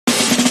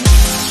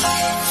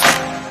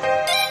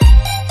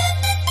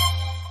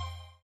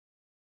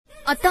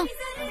அத்தான்,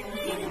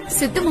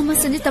 சித்து மாமா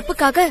செஞ்ச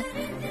தப்புக்காக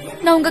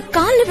நான் உங்க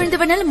கால்ல விழுந்து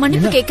வேணாலும்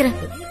மன்னிப்பு கேக்குறேன்.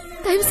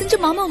 தயவு செஞ்சு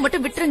மாமாவை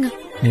மட்டும் விட்டுருங்க.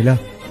 நிலா,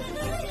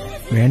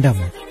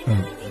 வேண்டாமா.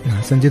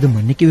 நான் செஞ்சது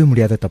மன்னிக்கவே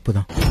முடியாத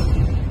தப்புதான்.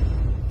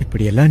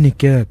 இப்படி எல்லாம்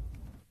நிக்க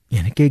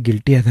எனக்கே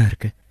கில்ட்டியா தான்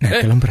இருக்கு.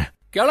 நான்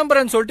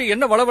கிளம்புறேன்னு சொல்லிட்டு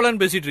என்ன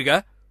வளவளன்னு பேசிட்டு இருக்க?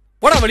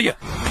 போடா வெளிய.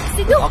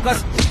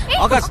 ஆகாஷ்,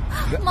 ஆகாஷ்,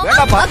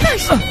 வேண்டாப்பா.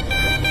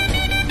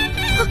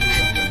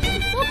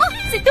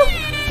 சித்து,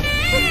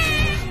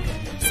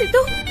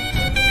 சித்து,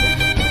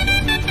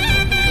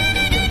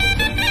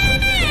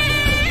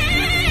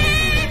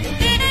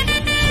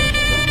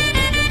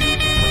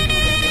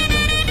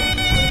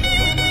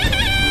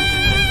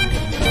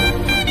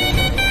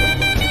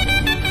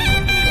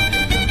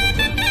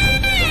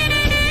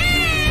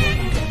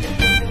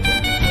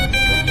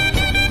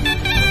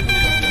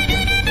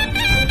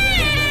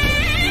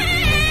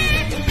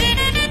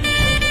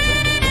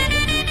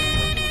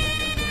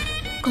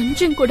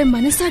 கொஞ்சம் கூட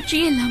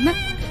மனசாட்சியே இல்லாம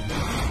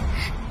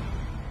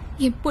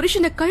என்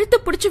புருஷனை கழுத்தை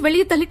புடிச்சு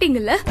வெளியே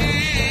தள்ளிட்டீங்கல்ல.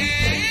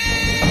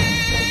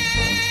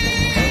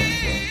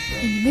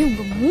 இனிமே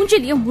உங்க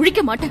மூஞ்சிலையும்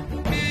முழிக்க மாட்டேன்.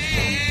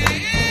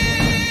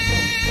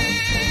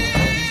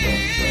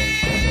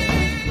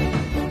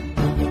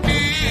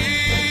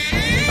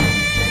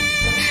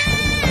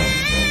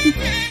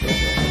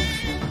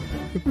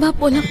 வா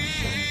போலாம்.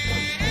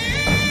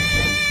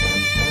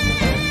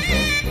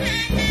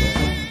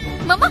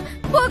 மாமா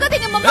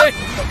போகாதீங்க மாமா.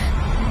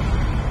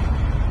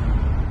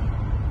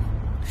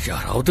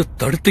 யாராவது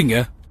தடுத்தீங்க,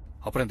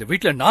 அப்புறம் இந்த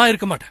வீட்டுல நான்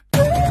இருக்க மாட்டேன்.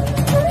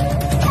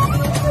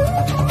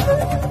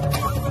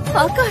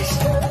 ஆகாஷ்,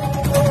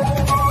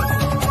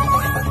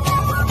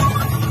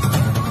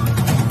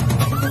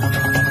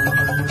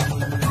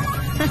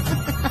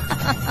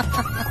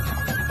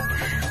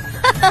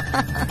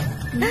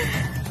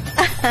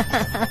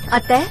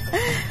 அத்தை,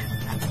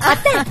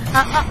 அத்தை,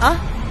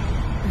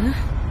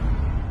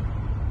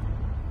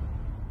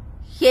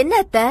 என்ன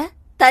அத்தை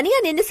தனியா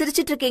நின்னு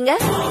சிரிச்சிட்டு இருக்கீங்க?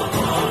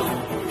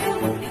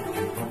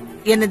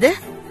 என்னது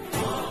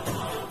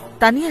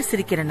தனியா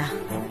சிரிக்கிறனா?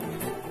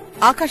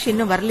 ஆகாஷ்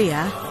இன்னும்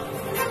வரலையா?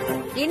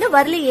 இன்னும்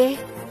வரலையே.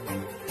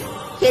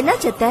 என்ன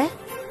சத்த?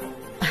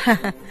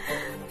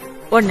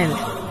 ஒண்ணு இல்ல.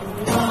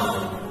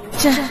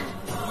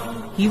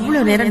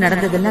 இவ்வளவு நேரம்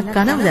நடந்ததெல்லாம்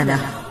கனவுதானா?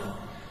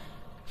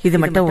 இது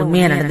மட்டும்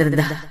உண்மையா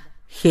நடந்திருந்தா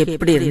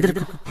எப்படி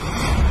இருந்திருக்கும்?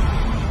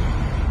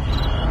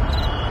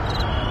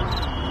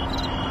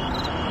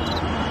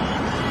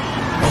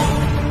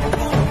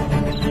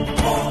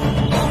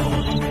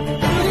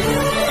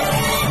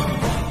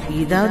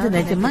 இதாவது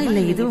நிஜமா இல்ல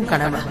இதுவும்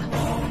கனவா?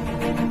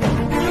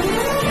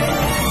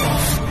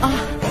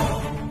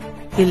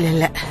 இல்ல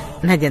இல்ல,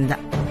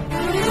 நிஜம்தான்.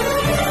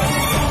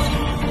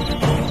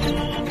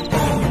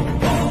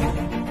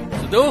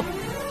 சித்து,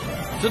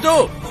 சித்து,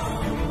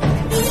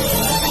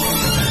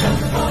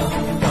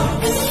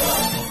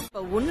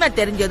 உண்மை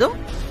தெரிஞ்சதும்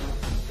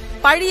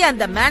பழிய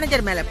அந்த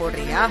மேனேஜர் மேல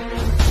போடுறியா?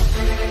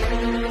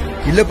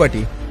 இல்ல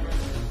பாட்டி,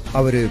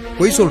 அவரு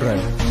பொய்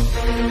சொல்றாரு.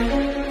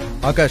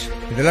 ஆகாஷ்,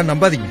 இதெல்லாம்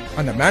நம்பாதீங்க.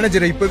 அந்த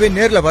மேனேஜரை இப்பவே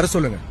நேர்ல வர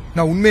சொல்லுங்க.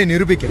 நான் உண்மையை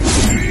நிரூபிக்கிறேன்.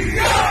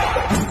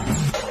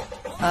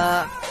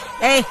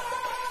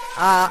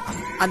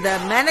 அந்த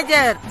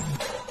மேனேஜர்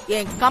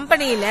என்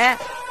கம்பெனியில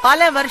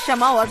பல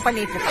வருஷமா ஒர்க்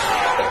பண்ணிட்டு இருக்கான்.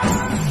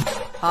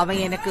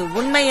 அவன் எனக்கு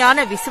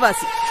உண்மையான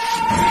விசுவாசி.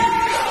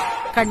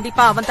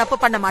 கண்டிப்பா அவன் தப்பு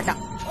பண்ண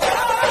மாட்டான்.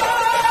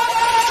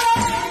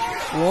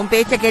 உன்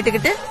பேச்ச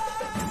கேட்டுக்கிட்டு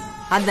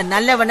அந்த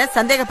நல்லவனை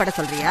சந்தேகப்பட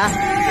சொல்றியா?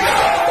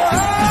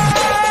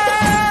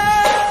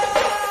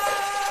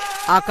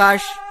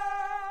 ஆகாஷ்,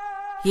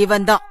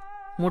 இவன் தான்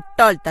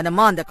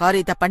முட்டாள்தனமா அந்த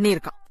காரியத்தை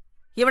பண்ணிருக்கான்.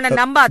 இவனை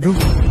நம்பாத.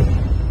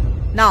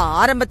 நான்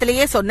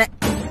ஆரம்பத்திலேயே சொன்னேன்,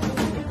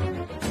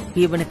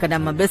 இவனுக்கு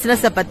நம்ம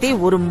பிசினஸ் பத்தி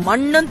ஒரு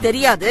மண்ணும்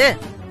தெரியாது.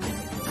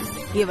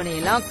 இவனை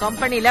எல்லாம்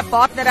கம்பெனில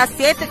பார்ட்னரா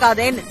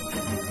சேர்த்துக்காதேன்னு.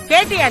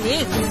 கேட்டியா நீ?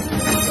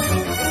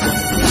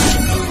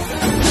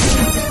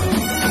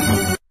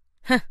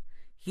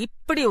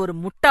 இப்படி ஒரு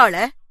முட்டாள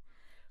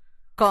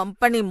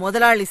கம்பெனி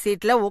முதலாளி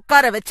சீட்ல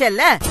உட்கார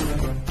வச்சல்ல,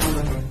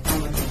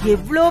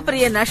 எவ்வளவு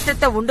பெரிய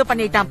நஷ்டத்தை உண்டு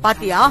பண்ணிட்டான்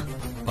பாத்தியா?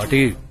 பாட்டி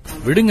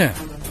விடுங்க.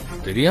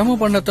 தெரியாம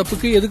பண்ண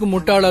தப்புக்கு எதுக்கு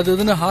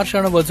முட்டாளாதுன்னு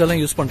ஹார்ஷான வேர்ட்ஸ்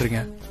எல்லாம் யூஸ் பண்றீங்க?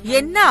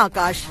 என்ன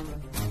ஆகாஷ்,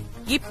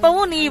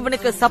 இப்பவும் நீ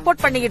இவனுக்கு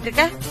சப்போர்ட் பண்ணிக்கிட்டு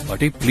இருக்க?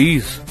 பாட்டி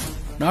பிளீஸ்,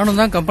 நானும்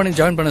தான் கம்பெனி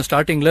ஜாயின் பண்ண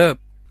ஸ்டார்டிங்ல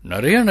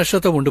நிறைய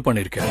நஷ்டத்தை உண்டு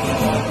பண்ணிருக்கேன்.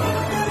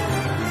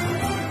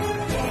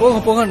 போக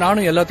போக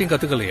நானும் எல்லாத்தையும்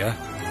கத்துக்கலையா?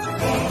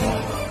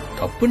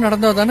 தப்பு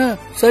நடந்தா தானே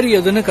சரி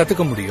எதுன்னு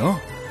கத்துக்க முடியும்.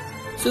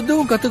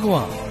 சித்துவும்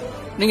கத்துக்குவான்.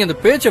 நீங்க இந்த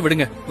பேச்ச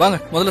விடுங்க, வாங்க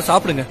முதல்ல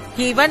சாப்பிடுங்க.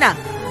 இவனா?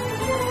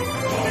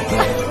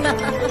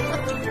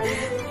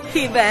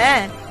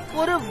 இவன்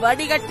ஒரு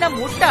வடிகட்டின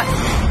முட்டாள்.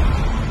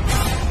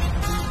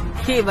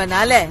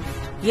 இவனால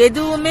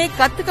எதுவுமே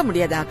கத்துக்க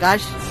முடியாது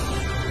ஆகாஷ்.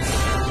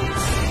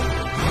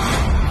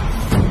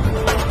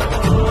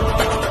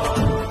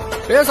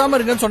 பேசாம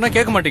இருங்கன்னு சொன்னா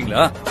கேட்க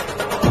மாட்டீங்களா?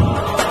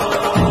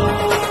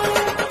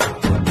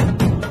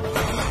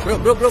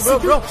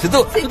 சித்து,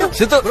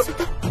 சித்து,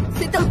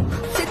 சித்து,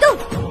 சித்து,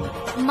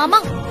 மாமா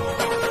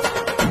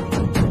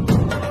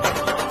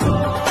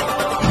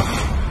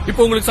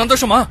இப்போ உங்களுக்கு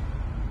சந்தோஷமா?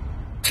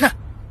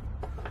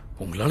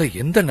 உங்களால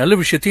எந்த நல்ல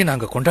விஷயத்தையும்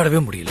நாங்க கொண்டாடவே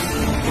முடியல.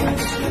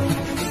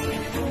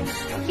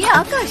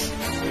 ஆகாஷ்,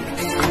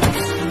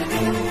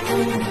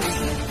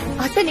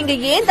 அத்தை நீங்க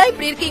ஏன் தான்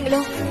இப்படி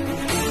இருக்கீங்களோ?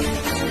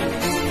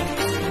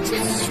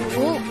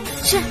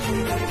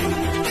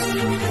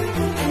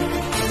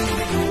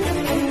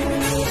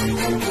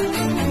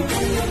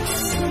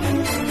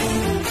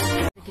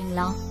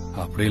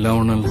 அப்படிலாம்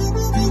ஒண்ணும் இல்ல.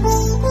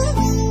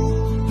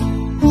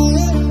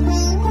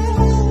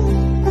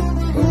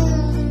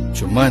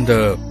 சும்மா இந்த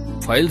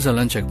ஃபைல்ஸ்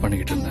எல்லாம் செக்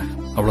பண்ணிக்கிட்டு இருந்தேன்,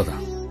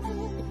 அவ்வளவுதான்.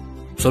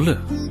 சொல்லு.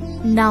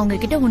 நான்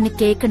உங்ககிட்ட ஒண்ணு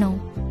கேட்கணும்.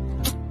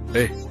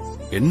 ஏய்,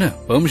 என்ன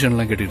பெர்மிஷன்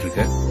எல்லாம் கேட்டுட்டு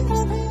இருக்க?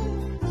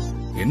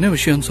 என்ன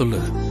விஷயம்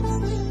சொல்லு.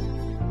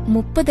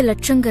 30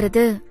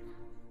 லட்சங்கிறது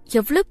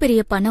எவ்வளவு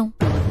பெரிய பணம்.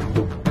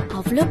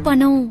 அவ்வளவு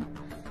பணம்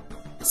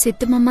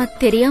சித்து மாமா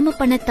தெரியாம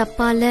பண்ண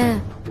தப்பால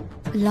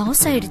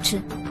லாஸ் ஆயிடுச்சு.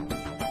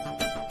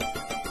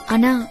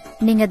 ஆனா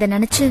நீங்க அத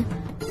நினைச்சு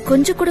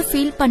கொஞ்சம் கூட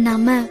ஃபீல்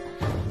பண்ணாம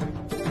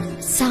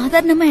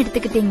சாதாரணமா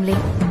எடுத்துக்கிட்டீங்களே,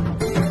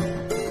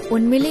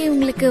 உண்மையிலேயே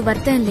உங்களுக்கு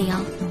வருத்தம் இல்லையா?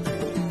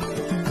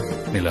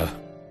 நிலா,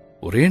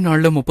 ஒரே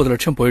நாள்ல 30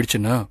 லட்சம்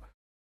போயிடுச்சுன்னா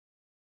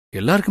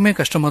எல்லாருக்குமே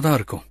கஷ்டமா தான்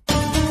இருக்கும்.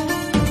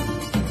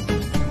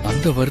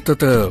 அந்த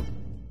வருத்தத்தை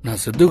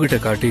நான் சித்து கிட்ட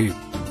காட்டி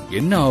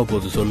என்ன ஆக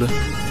போகுது சொல்லு.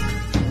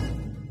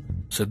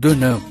 சித்து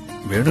என்ன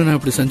வேணும்னா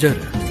இப்படி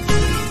செஞ்சாரு?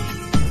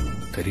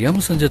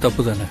 தெரியாம செஞ்ச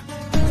தப்பு தானே.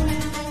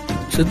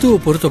 சித்துவை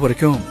பொறுத்த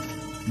வரைக்கும்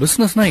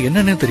பிசினஸ்னா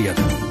என்னன்னே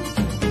தெரியாது.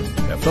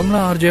 எஃப்எம்ல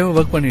ஆர்ஜேவா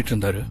ஒர்க் பண்ணிட்டு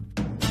இருந்தாரு.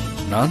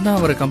 நான் தான்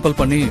அவரை கம்பல்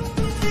பண்ணி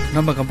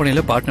நம்ம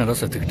கம்பெனில பார்ட்னரா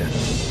சேர்த்துக்கிட்டேன்.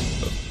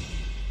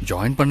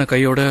 ஜாயின் பண்ண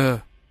கையோட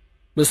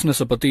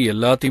பிசினஸ் பத்தி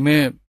எல்லாத்தையுமே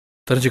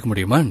தெரிஞ்சுக்க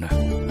முடியுமா என்ன?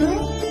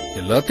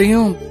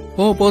 எல்லாத்தையும்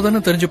போக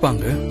போதானே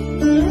தெரிஞ்சுப்பாங்க.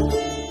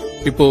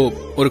 இப்போ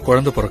ஒரு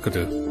குழந்தை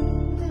பிறக்குது.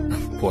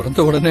 பிறந்த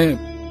உடனே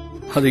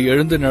அது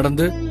எழுந்து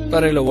நடந்து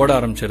தரையில ஓட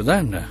ஆரம்பிச்சிருதா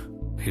என்ன?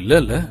 இல்ல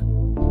இல்ல.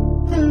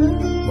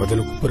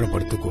 முதல்ல குப்புற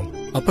படுத்துக்கும்,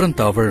 அப்புறம்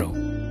தவழும்,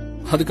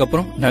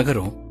 அதுக்கப்புறம்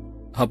நகரும்,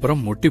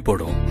 அப்புறம் முட்டி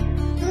போடும்,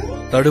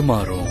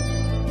 தடுமாறும்,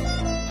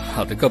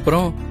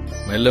 அதுக்கப்புறம்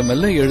மெல்ல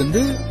மெல்ல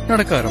எழுந்து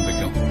நடக்க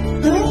ஆரம்பிக்கும்.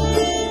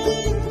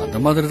 அந்த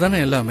மாதிரி தானே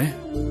எல்லாமே.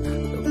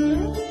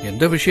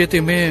 எந்த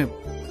விஷயத்தையுமே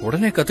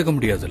உடனே கத்துக்க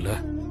முடியாதுல்ல.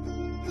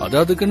 அது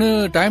அதுக்குன்னு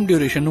டைம்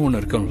டியூரேஷன்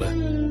ஒண்ணு இருக்கும்ல.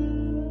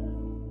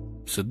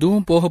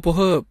 சித்துவும் போக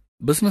போக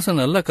பிசினஸ்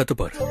நல்லா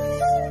கத்துப்பாரு.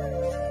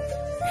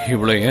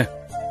 இவ்வளவு ஏன்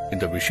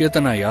இந்த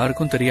விஷயத்த நான்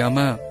யாருக்கும் தெரியாம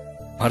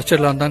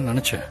மறைச்சிடலாம் தான்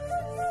நினைச்சேன்.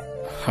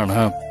 ஆனா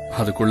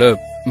அதுக்குள்ள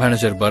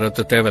மேனேஜர் பரத்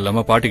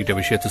தேவையில்லாம பாட்டிக்கிட்ட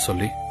விஷயத்த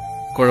சொல்லி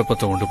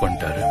குழப்பத்தை உண்டு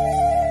பண்ணிட்டாரு.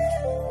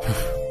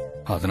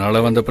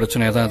 அதனால வந்த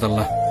பிரச்சனையா தான்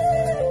இதெல்லாம்.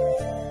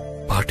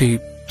 பாட்டி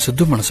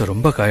சித்து மனசை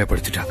ரொம்ப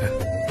காயப்படுத்திட்டாங்க.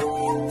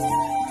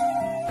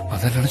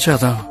 அத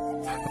நினைச்சாதான்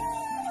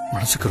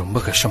மனசுக்கு ரொம்ப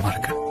கஷ்டமா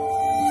இருக்கு.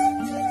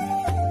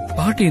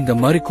 பாட்டி இந்த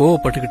மாதிரி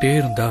கோவப்பட்டுக்கிட்டே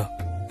இருந்தா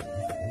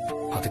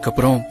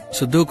அதுக்கப்புறம்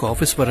சித்துவுக்கு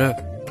ஆபீஸ் வர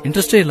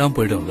இன்ட்ரெஸ்டே இல்லாம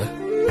போயிடும்ல.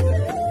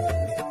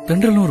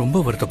 தென்றலும் ரொம்ப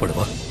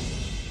வருத்தப்படுவா.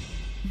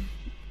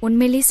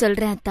 உண்மையிலேயே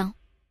சொல்றேன் அத்தான்.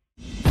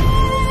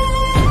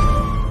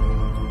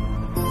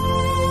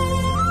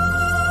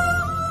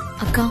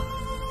 அக்கா,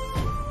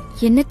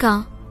 என்னக்கா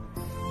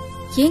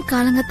ஏன்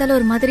காலங்கத்தால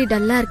ஒரு மாதிரி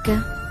டல்லா இருக்க?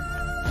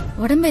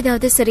 உடம்பு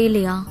ஏதாவது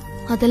சரியில்லையா?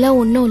 அதெல்லாம்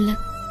ஒண்ணும் இல்ல.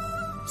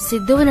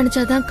 சித்துவை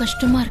நினைச்சாதான்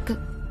கஷ்டமா இருக்கு.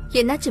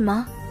 என்னாச்சுமா?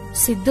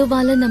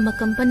 சித்துவால நம்ம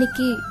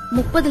கம்பெனிக்கு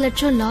 30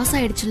 லட்சம் லாஸ்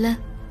ஆயிடுச்சுல,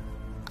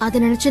 அத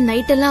நினைச்சு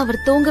நைட் எல்லாம்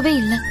அவர் தூங்கவே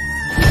இல்ல.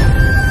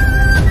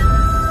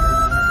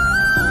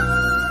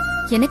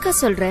 எனக்கா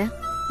சொல்ற?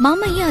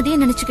 மாமா ஏன் அதையே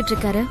நினைச்சுக்கிட்டு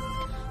இருக்காரு?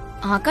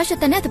 ஆகாஷ்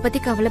தானே அதை பத்தி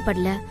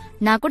கவலைப்படல.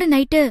 நான் கூட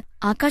நைட்டு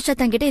ஆகாஷ்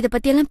கிட்ட இத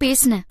பத்தி எல்லாம்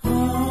பேசினேன்.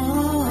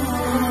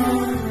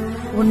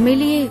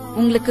 உண்மையிலேயே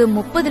உங்களுக்கு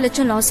 30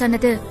 லட்சம் லாஸ்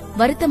ஆனது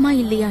வருத்தமா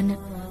இல்லையான்னு.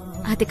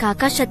 அதுக்கு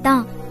ஆகாஷ்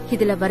தான்,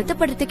 இதுல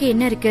வருத்தப்படுறதுக்கு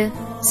என்ன இருக்கு?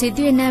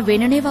 சித்து என்ன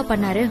வேணுனேவா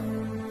பண்ணாரு?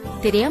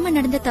 தெரியாம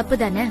நடந்த தப்பு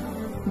தானே.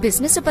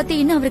 பிசினஸ் பத்தி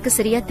இன்னும் அவருக்கு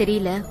சரியா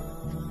தெரியல.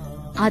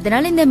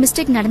 அதனால இந்த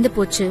மிஸ்டேக் நடந்து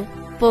போச்சு.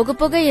 போக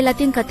போக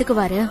எல்லாத்தையும்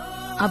கத்துக்குவாரு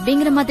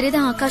அப்படிங்கிற மாதிரி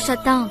தான் ஆகாஷ்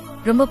தான்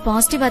ரொம்ப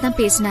பாசிட்டிவா தான்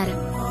பேசினாரு.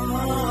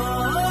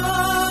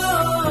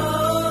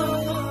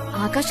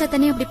 ஆகாஷ்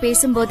தானே அப்படி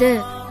பேசும்போது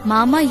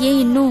மாமா ஏன்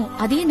இன்னும்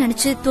அதையே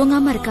நினைச்சு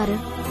தூங்காம இருக்காரு?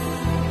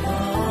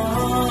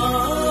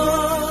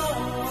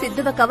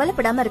 சித்துவ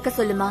கவலைப்படாம இருக்க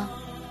சொல்லுமா.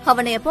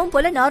 அவனை எப்பவும்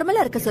போல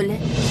நார்மலா இருக்க சொல்லு.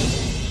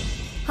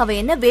 அவ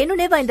என்ன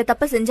வேணும்னேவா இந்த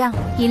தப்ப செஞ்சான்?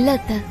 இல்ல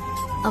அத்த,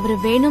 அவரு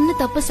வேணும்னு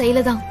தப்பு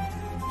செய்யலதான்.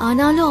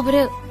 ஆனாலும்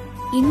அவரு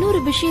இன்னொரு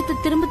விஷயத்தை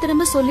திரும்ப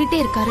திரும்ப சொல்லிட்டே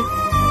இருக்காரு.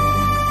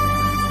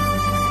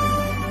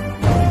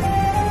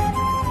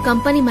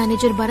 கம்பெனி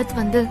மேனேஜர் பரத்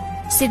வந்து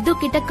சித்து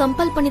கிட்ட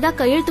கம்பல் பண்ணிதான்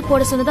கையெழுத்து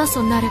போட சொன்னதா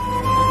சொன்னாரு.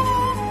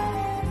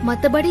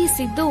 மத்தபடி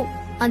சித்து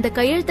அந்த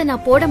கையெழுத்தை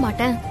நான் போட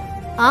மாட்டேன்,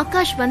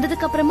 ஆகாஷ்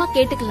வந்ததுக்கு அப்புறமா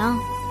கேட்டுக்கலாம்,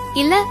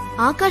 இல்ல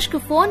ஆகாஷ்க்கு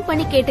போன்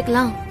பண்ணி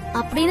கேட்டுக்கலாம்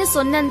அப்படின்னு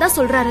சொன்னதா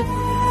சொல்றாரு.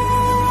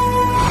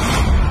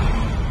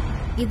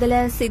 இதுல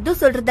சித்து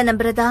சொல்றத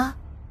நம்புறதா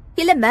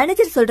இல்ல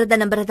மேனேஜர் சொல்றத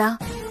நம்புறதா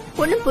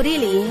ஒண்ணும்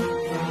புரியலையே.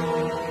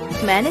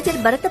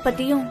 மேனேஜர் பரத்தை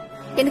பத்தியும்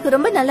எனக்கு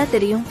ரொம்ப நல்லா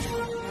தெரியும்.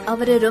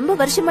 அவரு ரொம்ப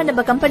வருஷமா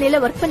நம்ம கம்பெனில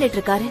ஒர்க் பண்ணிட்டு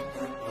இருக்காரு.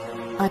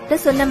 அத்தை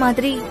சொன்ன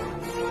மாதிரி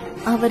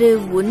அவரு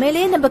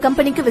உண்மையிலேயே நம்ம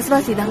கம்பெனிக்கு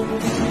விசுவாசிதான்.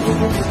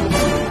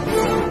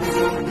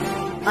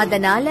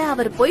 அதனால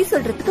அவர் பொய்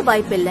சொல்றதுக்கு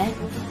வாய்ப்பில்லை.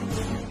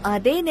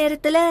 அதே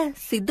நேரத்துல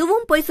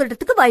சித்துவும் பொய்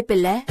சொல்றதுக்கு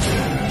வாய்ப்பில்லை.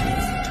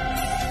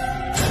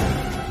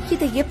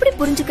 இதை எப்படி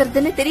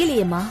புரிஞ்சுக்கிறதுன்னு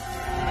தெரியலையேம்மா.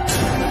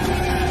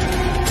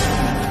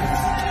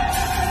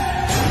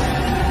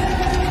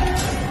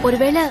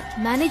 ஒருவேளை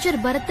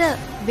மேனேஜர் பரத்த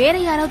வேற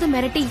யாராவது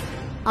மிரட்டி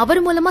அவர்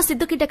மூலமா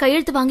சித்து கிட்ட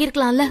கையெழுத்து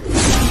வாங்கிருக்கலாம்ல.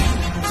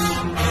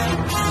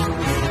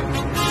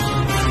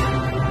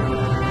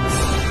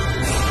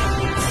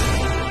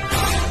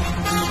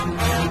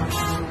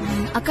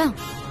 அக்கா,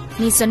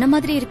 நீ சொன்ன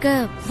மாதிரி இருக்க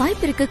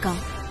வாய்ப்பு இருக்குக்கா.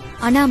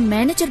 ஆனா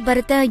மேனேஜர்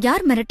பரத்த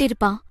யார் மிரட்டி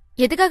இருப்பா?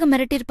 எதுக்காக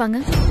மிரட்டி இருப்பாங்க?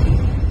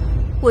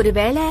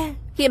 ஒருவேளை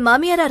என்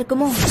மாமியாரா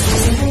இருக்குமோ?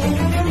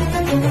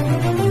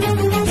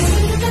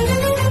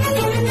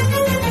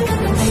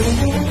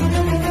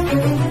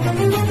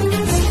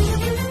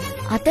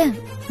 அத்த,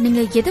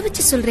 நீங்க எதை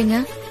வச்சு சொல்றீங்க?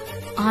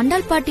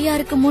 ஆண்டாள் பாட்டியா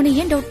இருக்குமோன்னு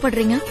ஏன் டவுட்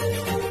பண்றீங்க?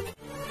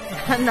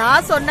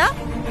 நான் சொன்னா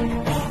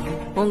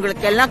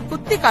உங்களுக்கு எல்லாம்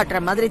குத்தி காட்டுற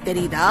மாதிரி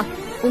தெரியுதா?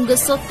 உங்க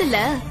சொத்துல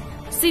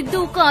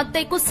சித்துவுக்கும்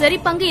அத்தைக்கும் சரி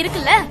பங்கு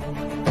இருக்குல்ல,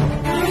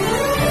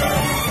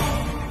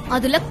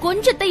 அதுல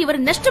கொஞ்சத்தை இவர்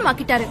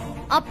நஷ்டமாக்கிட்டாரு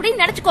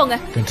அப்படின்னு நினைச்சுக்கோங்க.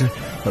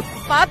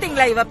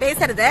 பாத்தீங்களா இவ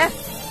பேசுறத?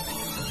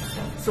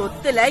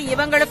 சொத்துல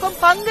இவங்களுக்கும்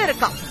பங்கு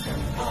இருக்காம்.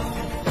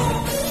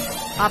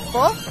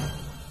 அப்போ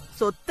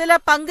சொத்துல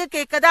பங்கு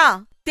கேக்கதா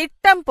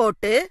திட்டம்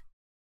போட்டு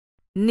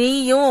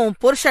நீயும்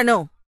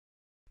புருஷனும்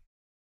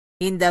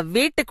இந்த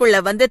வீட்டுக்குள்ள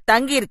வந்து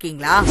தங்கி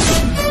இருக்கீங்களா?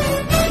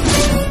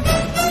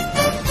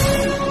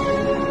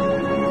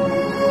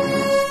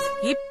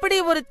 இப்படி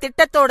ஒரு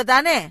திட்டத்தோடு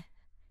தானே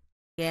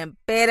என்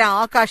பேரன்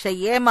ஆகாஷை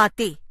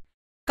ஏமாத்தி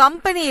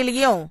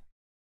கம்பெனியிலயும்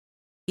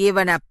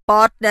இவனை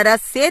பார்ட்னரா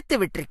சேர்த்து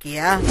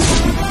விட்டுருக்கியா?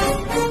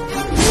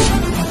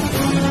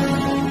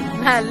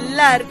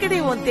 நல்லா இருக்குடி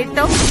உன்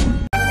திட்டம்.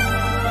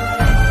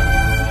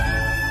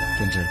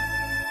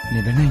 நீ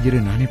வேணா இரு,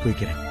 நானே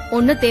போய்க்கிறேன்.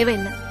 ஒன்னும்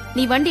தேவையில்லை,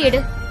 நீ வண்டி எடு.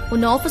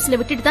 உன்னை ஆபீஸ்ல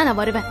விட்டுட்டு தான் நான்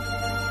வருவேன்.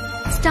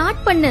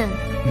 ஸ்டார்ட் பண்ணு.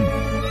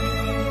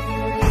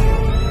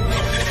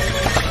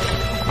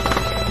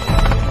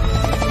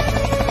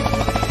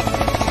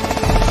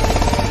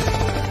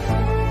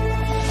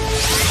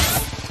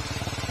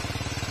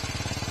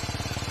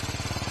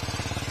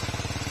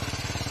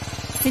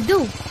 சித்து,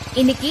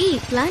 இன்னைக்கு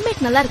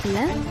கிளைமேட் நல்லா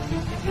இருக்குல்ல?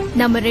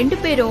 நம்ம 2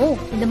 பேரும்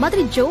இந்த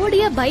மாதிரி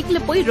ஜோடியா பைக்ல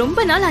போய்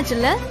ரொம்ப நாள்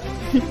ஆச்சுல்ல?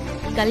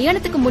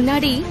 கல்யாணத்துக்கு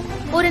முன்னாடி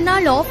ஒரு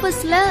நாள்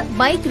ஆபீஸ்ல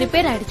பைக்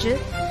ரிப்பேர் ஆயிடுச்சு.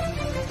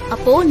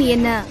 அப்போ நீ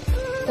என்ன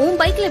உன்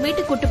பைக்ல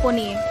வீட்டுக்கு கூட்டு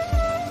போனியே,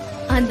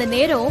 அந்த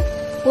நேரம்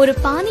ஒரு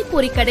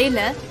பானிபூரி கடையில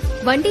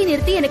வண்டி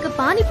நிறுத்தி எனக்கு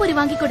பானிபூரி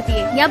வாங்கி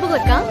கொடுத்தியே, ஞாபகம்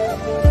இருக்கா?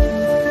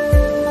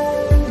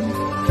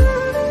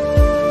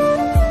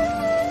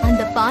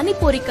 அந்த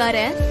பானிபூரிக்கார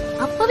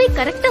அப்பவே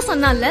கரெக்டா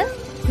சொன்னான்ல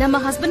நம்ம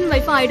ஹஸ்பண்ட் அண்ட்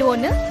ஒய்ஃப்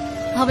ஆயிடுவோன்னு.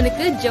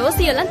 அவனுக்கு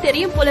ஜோசி எல்லாம்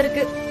தெரியும் போல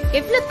இருக்கு.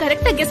 எவ்வளவு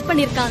கரெக்டா கெஸ்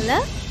பண்ணிருக்கான்ல.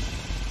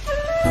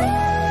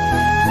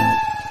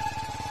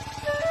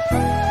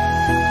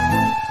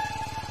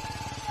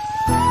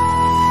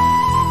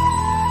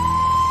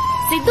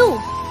 சித்து,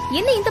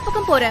 என்ன இந்த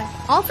பக்கம் போற?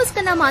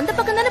 ஆபீஸ்க்கு நாம அந்த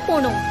பக்கம் தானே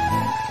போனோம்.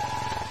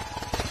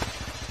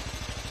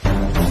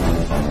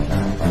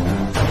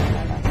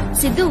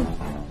 சித்து,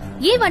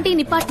 ஏன் வண்டி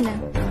நிப்பாட்டின?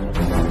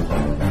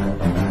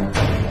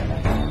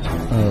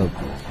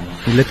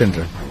 இல்ல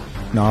தென்றல்,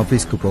 நான்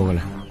ஆபீஸ்க்கு போகல.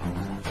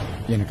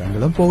 எனக்கு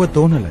அங்கெல்லாம் போக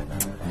தோணல.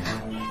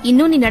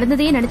 இன்னும் நீ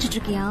நடந்ததையே நினைச்சிட்டு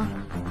இருக்கியா?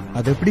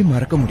 அது எப்படி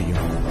மறக்க முடியும்?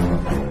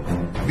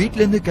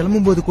 வீட்ல இருந்து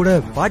கிளம்பும் போது கூட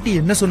பாட்டி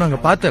என்ன சொன்னாங்க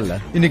பார்த்தல்ல?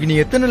 இன்னைக்கு நீ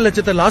எத்தனை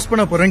லட்சத்தை லாஸ்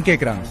பண்ண போறேன்னு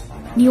கேக்குறாங்க.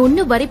 நீ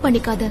ஒண்ணு வரி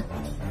பண்ணிக்காத.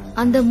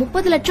 அந்த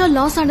 30 லட்சம்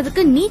லாஸ்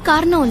ஆனதுக்கு நீ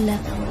காரணம் இல்ல.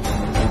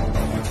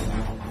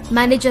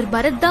 மேனேஜர்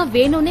பரத் தான்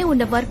வேணும்னே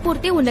உன்னை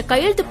வற்புறுத்தி உன்னை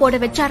கையெழுத்து போட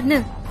வச்சாருன்னு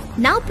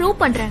நான்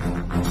ப்ரூவ் பண்றேன்.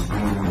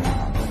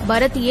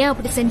 பரத் ஏன்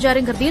அப்படி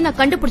செஞ்சாருங்கிறதையும் நான்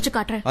கண்டுபிடிச்சு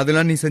காட்டுறேன்.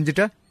 அதெல்லாம் நீ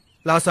செஞ்சுட்ட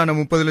லாஸ் ஆன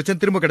 30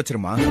 லட்சம் திரும்ப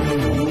கிடைச்சிருமா?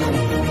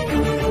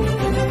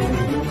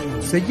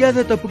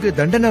 செய்யாத தப்புக்கு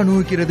தண்டனை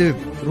அனுபவிக்கிறது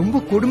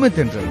ரொம்ப கொடுமை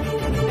தென்றல்.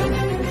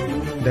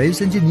 தயவு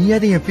செஞ்சு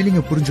நீயாவது என்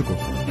ஃபீலிங்க புரிஞ்சுக்கோ.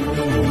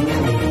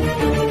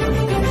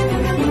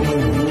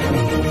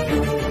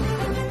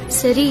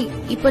 சரி,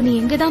 இப்ப நீ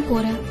எங்கதான்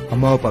போற?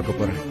 அம்மாவை பார்க்க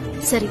போறேன்.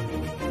 சரி,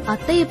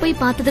 அத்தைய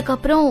போய் பார்த்ததுக்கு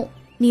அப்புறம்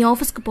நீ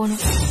ஆபீஸ்க்கு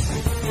போகணும்.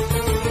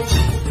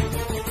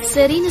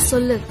 சரின்னு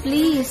சொல்லு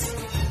ப்ளீஸ்.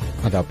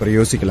 அது அப்புறம்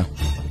யோசிக்கலாம்.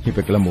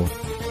 இப்ப கிளம்புவோம்.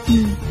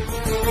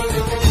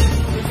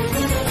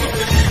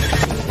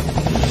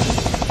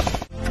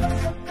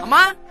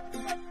 அம்மா,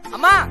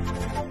 அம்மா,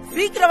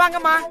 சீக்கிரம்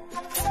வாங்கம்மா.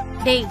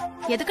 டேய்,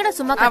 எதுக்குடா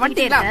சும்மா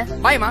கத்திட்டே இருக்க?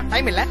 பாய்மா,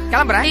 டைம் இல்ல,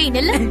 கிளம்புறேன். டேய்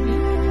நெல்லு.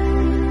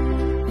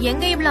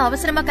 எங்க இவ்வளவு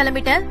அவசரமா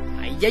கிளம்பிட்ட?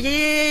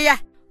 ஐயய்ய,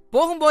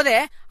 போகும்போதே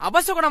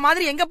அபசகுணம்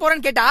மாதிரி எங்க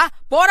போறேன்னு கேட்டா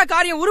போற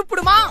காரியம்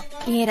உருப்பிடுமா?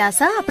 ஏ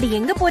ராசா, அப்படி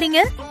எங்க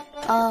போறீங்க?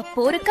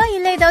 போருக்கா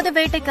இல்ல ஏதாவது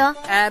வேட்டைக்கா?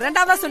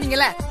 ரெண்டாவதா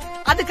சொன்னீங்கல்ல,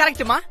 அது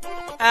கரெக்ட்டுமா.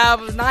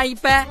 நான்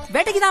இப்ப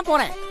வேட்டைக்கு தான்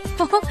போறேன்.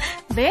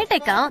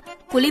 வேட்டைக்கா?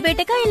 புலி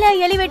வேட்டைக்கா இல்ல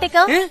எலி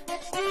வேட்டைக்கா?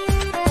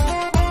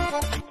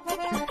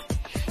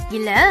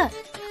 இல்ல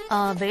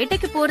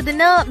வேட்டைக்கு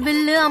போறதுன்னா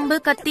வில்லு அம்பு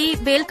கத்தி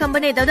வேல்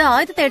கம்பன் ஏதாவது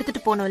ஆயுதத்தை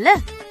எடுத்துட்டு போகணும்ல.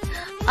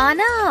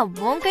 ஆனா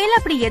உன் கையில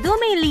அப்படி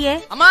எதுவுமே இல்லையே.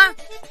 அம்மா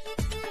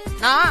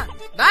நான்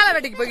வேலை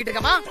வேட்டைக்கு போய்கிட்டு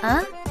இருக்கேம்மா.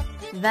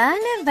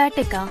 வேலை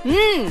வேட்டைக்கா?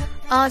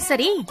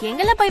 சரி,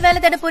 எங்கெல்லாம் போய் வேலை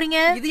தேட போறீங்க?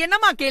 இது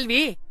என்னம்மா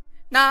கேள்வி?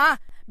 நான்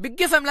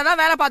பிக் எஃப்எம்ல தான்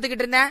வேலை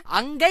பாத்துக்கிட்டு இருந்தேன்.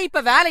 அங்க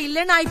இப்ப வேலை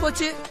இல்லன்னு ஆயி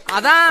போச்சு.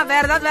 அதான்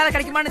வேற ஏதாவது வேலை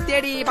கிடைக்குமான்னு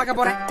தேடி பார்க்க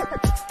போறேன்.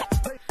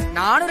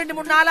 நானும்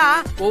 2-3 நாளா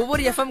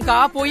ஒவ்வொரு எஃப்எம்கா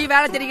போய்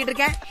வேலை தேடிக்கிட்டு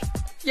இருக்கேன்.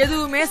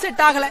 எதுவுமே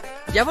செட் ஆகல.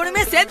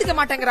 எவனுமே சேர்த்துக்க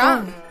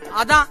மாட்டேங்கிறான்.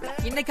 அதான்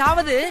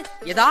இன்னைக்காவது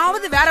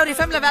ஏதாவது வேற ஒரு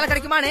எஃப்எம்ல வேலை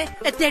கிடைக்குமான்னு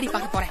தேடி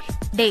பார்க்க போறேன்.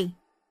 டேய்,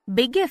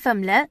 பிக்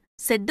எஃப்எம்ல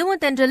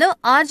சித்துவும் தென்றலும்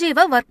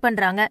ஆர்ஜேவா ஒர்க்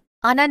பண்றாங்க.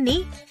 ஆனா நீ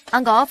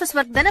அங்க ஆபீஸ்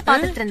ஒர்க் தானே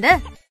பாத்துட்டு இருந்த.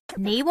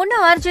 நீ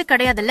ஒன்னும் ஆர்ஜே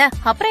கிடையாதுல்ல,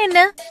 அப்புறம் என்ன?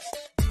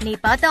 நீ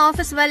பார்த்த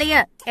ஆபீஸ் வேலைய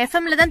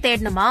எஃப்எம்ல தான்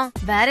தேடணுமா?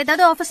 வேற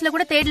ஏதாவது ஆபீஸ்ல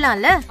கூட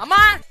தேடலாம்ல.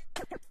 அம்மா,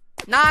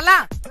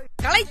 நான்லாம்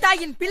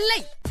கலைத்தாயின்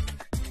பிள்ளை.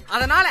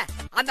 அதனால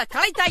அந்த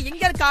கலைத்தாய்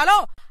எங்க இருக்காளோ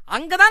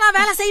அங்கதான் நான்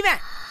வேலை செய்வேன்.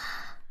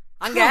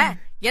 அங்க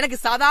எனக்கு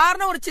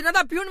சாதாரண ஒரு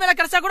சின்னதா பியூன் வேலை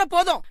கிடைச்சா கூட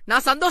போதும்,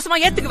 நான் சந்தோஷமா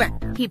ஏத்துக்குவேன்.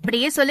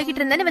 இப்படியே சொல்லிக்கிட்டு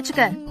இருந்தேன்னு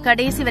வச்சுக்க,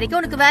 கடைசி வரைக்கும்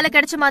உனக்கு வேலை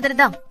கிடைச்ச மாதிரி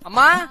தான்.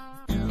 அம்மா,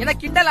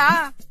 எனக்கு கிண்டலா?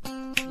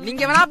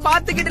 நீங்க வேணா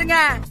பாத்துக்கிட்டு இருங்க,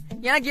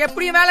 எனக்கு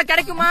எப்படியும் வேலை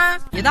கிடைக்குமா?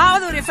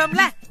 ஏதாவது ஒரு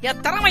எஃப்எம்ல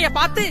என் திறமைய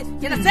பார்த்து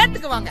என்ன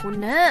சேர்த்துக்குவாங்க.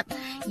 உன்ன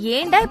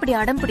ஏன்டா இப்படி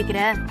அடம் பிடிக்கிற?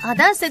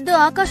 அதான் சித்து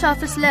ஆகாஷ்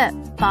ஆபீஸ்ல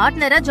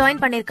பார்ட்னரா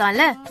ஜாயின்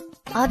பண்ணிருக்கான்ல.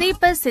 அது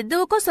இப்ப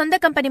சித்துவுக்கும் சொந்த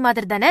கம்பெனி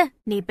மாதிரி தானே.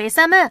 நீ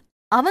பேசாம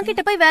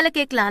அவன்கிட்ட போய் வேலை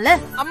கேட்கலாம்ல.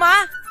 அம்மா,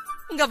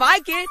 உங்க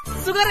வாய்க்கு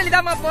சுகர்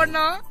எளிதாமா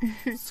போடணும்.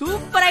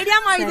 சூப்பர்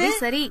ஐடியாமா இது.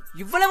 சரி,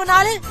 இவ்வளவு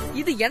நாள்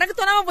இது எனக்கு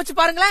தோணாம போச்சு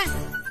பாருங்களேன்.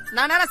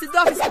 நான் சித்து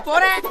ஆபீஸ்க்கு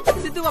போறேன்,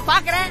 சித்துவை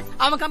பாக்குறேன்,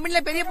 அவன் கம்பெனில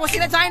பெரிய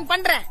போஸ்ட்ல ஜாயின்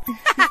பண்றேன்.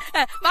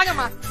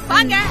 வாங்கம்மா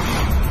வாங்க.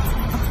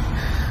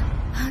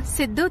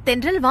 சித்து,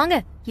 தென்றல் வாங்க.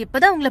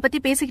 இப்பதான் உங்களை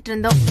பத்தி பேசிக்கிட்டு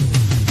இருந்தோம்.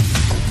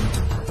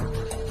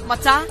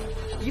 மச்சான்,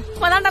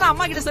 இப்பதான் நான்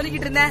அம்மா கிட்ட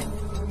சொல்லிக்கிட்டு இருந்தேன்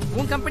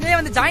உன் கம்பெனிலே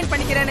வந்து ஜாயின்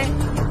பண்ணிக்கிறேன்னு.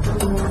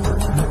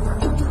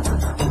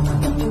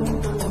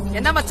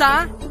 என்ன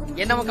மச்சான்,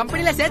 என்ன உன்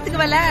கம்பெனில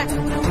சேர்த்துக்குவல?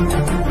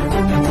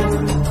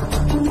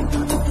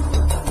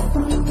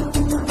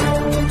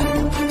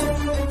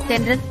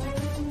 தென்றல்,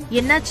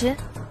 என்னாச்சு?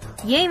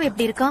 ஏன்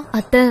இப்படி இருக்கான்?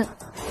 அத்தை,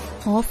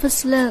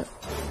 ஆபீஸ்ல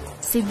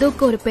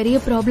சித்துக்கு ஒரு பெரிய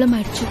ப்ராப்ளம்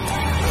ஆயிடுச்சு.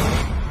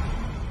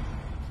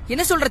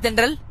 என்ன சொல்ற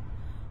தென்றல்?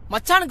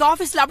 மச்சானுக்கு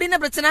ஆபீஸ்ல அப்படி என்ன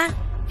பிரச்சனை?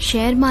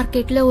 ஷேர்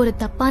மார்க்கெட்ல ஒரு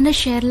தப்பான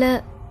ஷேர்ல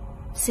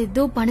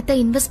சித்து பணத்தை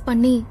இன்வெஸ்ட்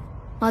பண்ணி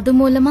அது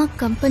மூலமா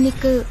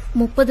கம்பெனிக்கு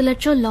 30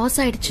 லட்சம் லாஸ்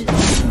ஆயிடுச்சு.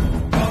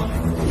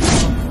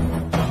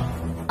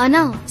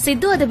 ஆனா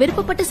சித்து அதை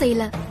விருப்பப்பட்டு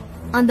செய்யல.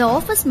 அந்த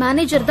ஆபீஸ்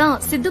மேனேஜர் தான்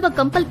சித்துவை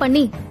கம்பல்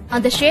பண்ணி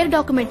அந்த ஷேர்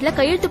டாக்குமெண்ட்ல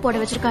கையெழுத்து போட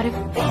வச்சிருக்காரு.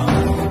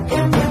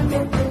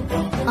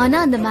 ஆனா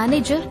அந்த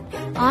மேனேஜர்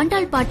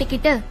ஆண்டாள் பாட்டி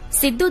கிட்ட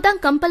சித்து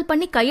தான் கம்பல்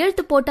பண்ணி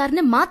கையெழுத்து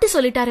போட்டாருன்னு மாத்தி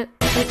சொல்லிட்டாரு.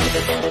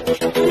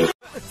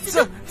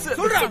 சித்து,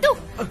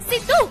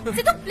 சித்து,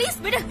 சித்து, ப்ளீஸ்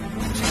விடு.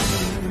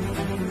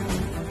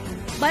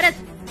 பரத்,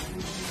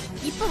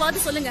 இப்பவாது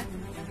சொல்லுங்க.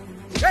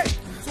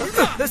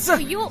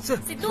 ஐயோ,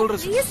 சித்து,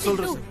 ப்ளீஸ்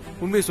சித்து.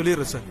 உண்மையை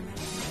சொல்லிடுறேன் சார்.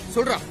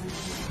 சொல்றா,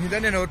 நீ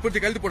தானே என்ன வற்புறுத்தி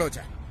கையெழுத்து போட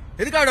வச்ச.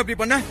 எதுக்காக அப்படி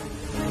பண்ண?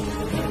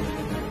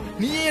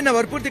 நீ என்ன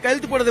வற்புறுத்தி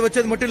கையெழுத்து போட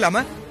வச்சது மட்டும்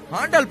இல்லாம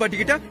ஆண்டாள் பாட்டி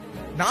கிட்ட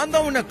நான்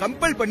தான் உன்னை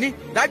கம்பல் பண்ணி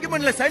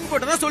டாக்குமெண்ட்ல சைன்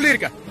போட்டதா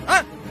சொல்லியிருக்கேன்.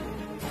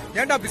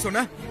 ஏன்டா அப்படி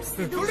சொன்ன?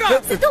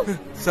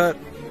 சார்,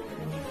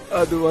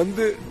 அது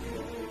வந்து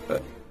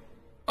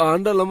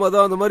ஆண்டாள் அம்மா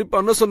தான் அந்த மாதிரி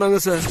பண்ண சொன்னாங்க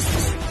சார்.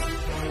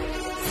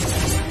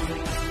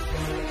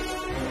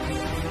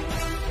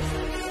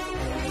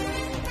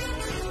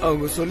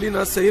 அவங்க சொல்லி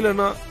நான்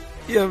செய்யலன்னா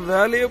என்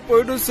வேலையே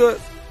போயிடும் சார்.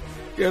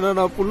 ஏன்னா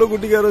நான் புள்ள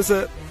குட்டிக்காரன்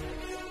சார்.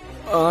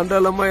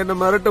 ஆண்டாள் அம்மா என்ன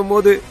மிரட்டும்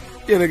போது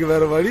எனக்கு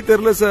வேற வழி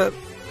தெரியல சார்.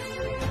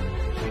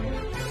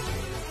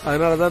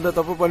 அதனாலதான் இந்த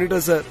தப்பு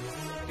பண்ணிட்டேன் சார்.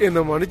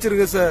 என்ன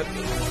மன்னிச்சிருங்க சார்.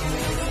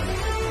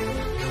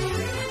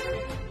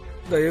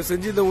 தயவு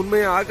செஞ்சு இந்த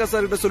உண்மையை ஆகாஷ்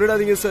சார் கிட்ட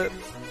சொல்லிடாதீங்க சார்.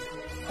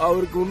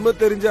 அவருக்கு உண்மை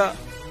தெரிஞ்சா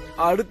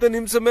அடுத்த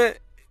நிமிஷமே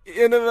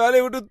என்ன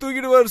வேலையை விட்டு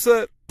தூக்கிடுவார்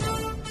சார்.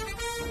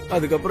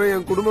 அதுக்கப்புறம்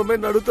என் குடும்பமே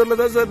நடுத்தரல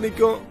தான் சார்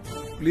நிக்கும்.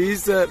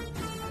 பிளீஸ் சார்,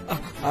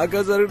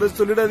 ஆகாஷ் சார் கிட்ட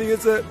சொல்லிடாதீங்க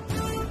சார்.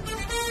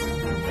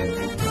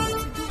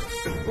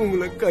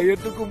 உங்களை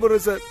கையெடுத்து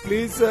கும்பிடுறேன் சார்.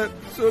 பிளீஸ் சார்,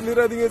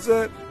 சொல்லிடாதீங்க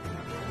சார்.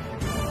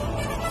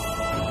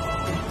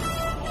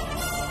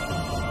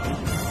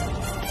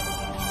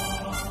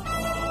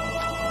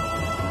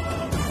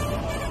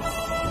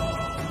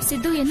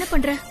 சித்து, என்ன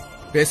பண்ற?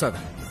 பேசாத.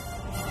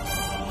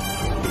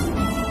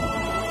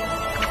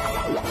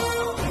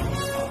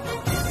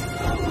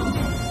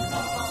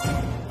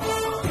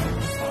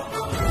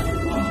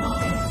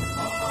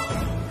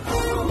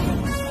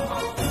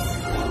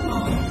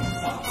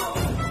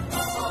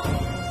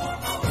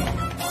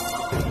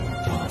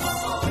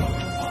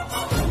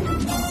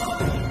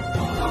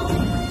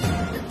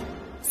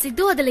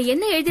 சித்து, அதுல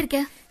என்ன எழுதிருக்க?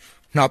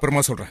 நான்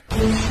அப்புறமா சொல்றேன்.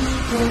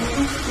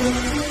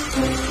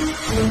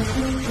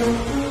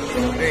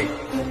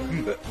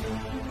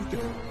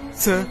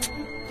 சார்,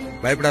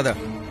 பயப்படாத.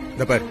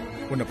 இந்த பாரு,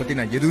 உன்னை பத்தி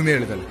நான் எதுவுமே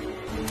எழுதல.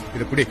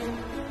 இத புடி.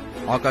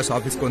 ஆகாஷ்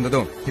ஆபீஸ்க்கு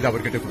வந்ததும் இது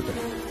அவர்கிட்ட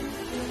கொடுத்துரு.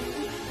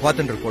 வா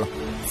தென்றல் போலாம்.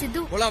 சித்து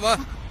போலாம் வா.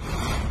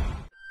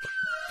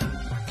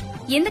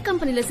 எந்த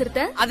கம்பெனில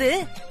சிறுத்த? அது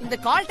இந்த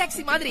கால்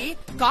டாக்ஸி மாதிரி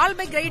கால்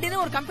பைக்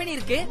ரைடுன்னு ஒரு கம்பெனி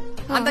இருக்கு.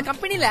 அந்த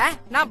கம்பெனில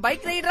நான்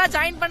பைக் ரைடரா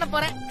ஜாயின் பண்ண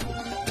போறேன்.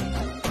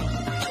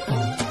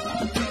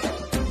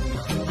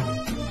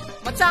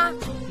 மச்சான்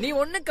நீ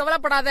ஒண்ணும்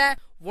கவலைப்படாத,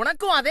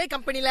 உனக்கும் அதே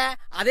கம்பெனில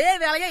அதே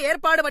வேலையை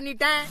ஏற்பாடு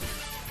பண்ணிட்டேன்.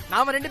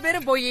 நாம 2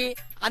 பேரும் போய்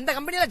அந்த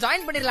கம்பெனில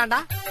ஜாயின்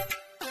பண்ணிடலாம்டா.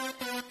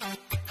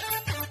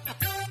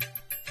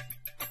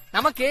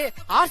 நமக்கு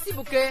ஆர்சி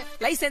புக்கு,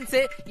 லைசென்ஸ்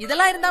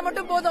இதெல்லாம் இருந்தா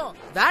மட்டும் போதும்,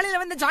 வேலையில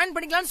வந்து ஜாயின்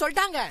பண்ணிக்கலாம்னு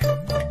சொல்லிட்டாங்க.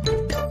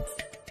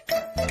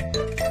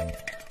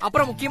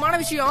 அப்புறம் முக்கியமான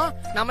விஷயம்,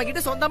 நம்ம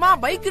கிட்ட சொந்தமா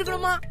பைக்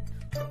இருக்கணுமா.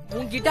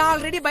 உன்கிட்ட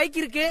ஆல்ரெடி பைக்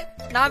இருக்கு,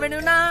 நான்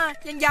வேணும்னா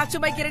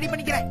எங்கேயாச்சும் பைக் ரெடி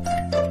பண்ணிக்கிறேன்.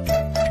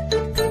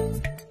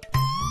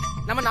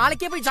 நம்ம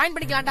நாளைக்கே போய் ஜாயின்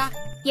பண்ணிக்கலாம்டா.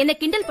 என்ன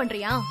கிண்டல்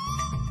பண்றியா?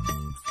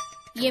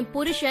 என்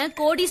புருஷன்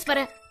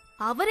கோடீஸ்வரன்,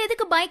 அவர்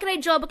எதுக்கு பைக்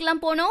ரைட்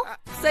ஜாபுக்குலாம் போனோம்?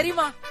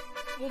 சரிமா,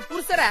 உன்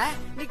புருஷரை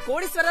நீ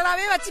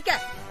கோடீஸ்வரராவே வச்சுக்க,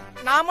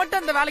 நான்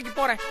மட்டும் அந்த வேலைக்கு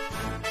போறேன்.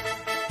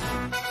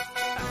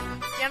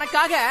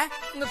 எனக்காக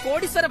உங்க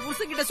கோடீஸ்வர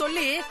புருஷன் கிட்ட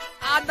சொல்லி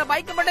அந்த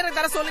பைக் மட்டும் எனக்கு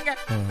தர சொல்லுங்க.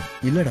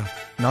 இல்லடா,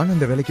 நானும்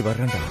அந்த வேலைக்கு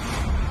வர்றேன்டா.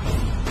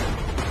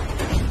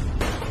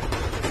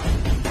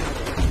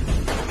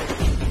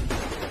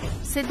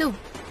 சித்து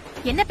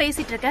என்ன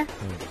பேசிட்டு இருக்க?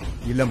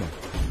 இல்லம்மா,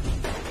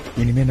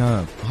 இனிமே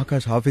நான்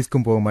ஆகாஷ்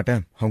ஆபீஸ்க்கும் போக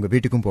மாட்டேன், அவங்க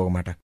வீட்டுக்கும் போக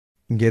மாட்டேன்.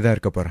 இங்கேதான்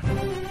இருக்க போறேன்.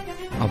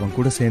 அவன்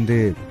கூட சேர்ந்து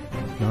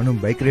நானும்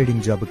பைக்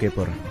ரைடிங் ஜாபுக்கே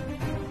போறேன்.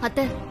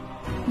 அத்தை,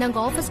 நாங்க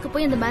ஆபீஸ்க்கு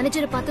போய் அந்த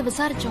மேனேஜரை பார்த்து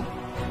விசாரிச்சோம்.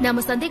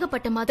 நாம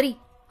சந்தேகப்பட்ட மாதிரி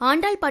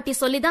ஆண்டாள் பாட்டி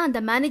சொல்லிதான் அந்த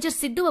மேனேஜர்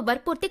சித்துவை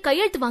வற்புறுத்தி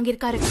கையெழுத்து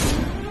வாங்கியிருக்காரு.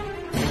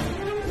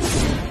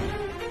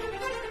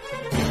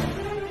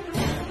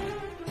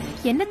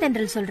 என்ன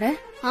தென்றல் சொல்ற?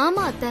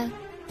 ஆமா அத்தை,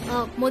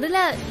 முதல்ல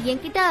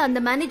என்கிட்ட அந்த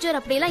மேனேஜர்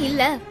அப்படியெல்லாம்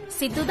இல்ல,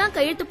 சித்து தான்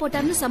கையெழுத்து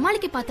போட்டாருன்னு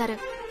சமாளிக்க பார்த்தாரு.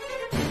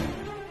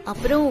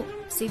 அப்புறம்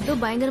சித்து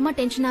பயங்கரமா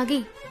டென்ஷன் ஆகி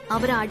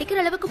அவரை அடிக்கிற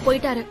அளவுக்கு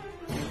போயிட்டாரு.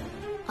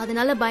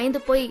 அதனால பயந்து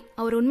போய்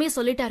அவர் உண்மையை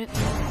சொல்லிட்டாரு.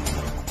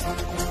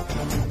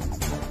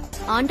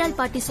 ஆண்டாள்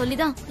பாட்டி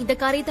சொல்லிதான் இந்த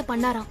காரியத்தை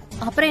பண்ணாராம்.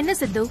 அப்புறம் என்ன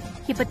சித்து,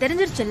 இப்ப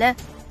தெரிஞ்சிருச்சுல்ல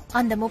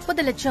அந்த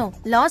 30 லட்சம்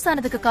லாஸ்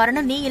ஆனதுக்கு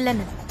காரணம் நீ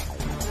இல்லன்னு.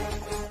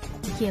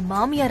 என்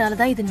மாமியாரால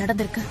தான் இது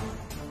நடந்திருக்கு.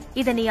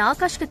 இத நீ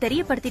ஆகாஷ்க்கு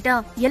தெரியப்படுத்திட்டா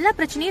எல்லா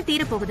பிரச்சனையும்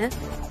தீர போகுது.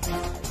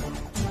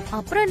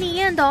 அப்புறம் நீ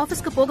ஏன் அந்த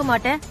ஆபீஸ்க்கு போக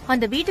மாட்டேன்,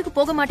 அந்த வீட்டுக்கு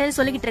போக மாட்டேன்னு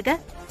சொல்லிக்கிட்டு இருக்க?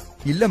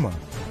 இல்லம்மா,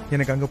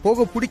 எனக்கு அங்க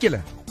போக பிடிக்கல.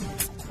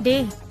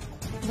 டேய்,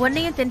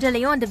 உன்னையும்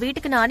தென்றலையும் அந்த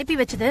வீட்டுக்கு நான் அனுப்பி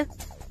வச்சது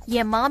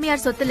என்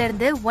மாமியார் சொத்துல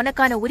இருந்து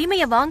உனக்கான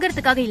உரிமையை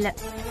வாங்கறதுக்காக இல்ல,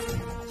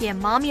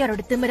 என்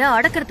மாமியாரோட திமிர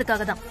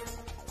அடக்கிறதுக்காக தான்.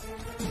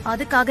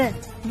 அதுக்காக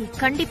நீ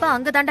கண்டிப்பா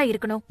அங்கதாண்டா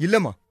இருக்கணும்.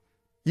 இல்லம்மா,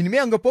 இனிமே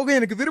அங்க போக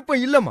எனக்கு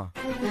விருப்பம் இல்லம்மா.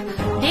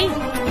 டேய்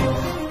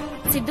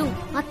சித்து,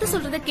 அத்தை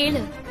சொல்றத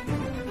கேளு.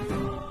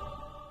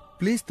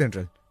 ப்ளீஸ்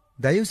தென்றல்,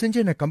 தயவு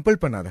செஞ்சு என்ன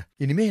கம்பல் பண்ணாத.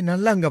 இனிமே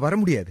என்னால அங்க வர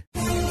முடியாது.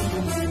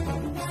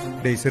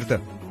 டேய் சிறுத்த,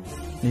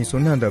 நீ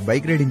சொன்ன அந்த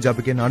பைக் ரைடிங்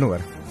ஜாபுக்கே நானும்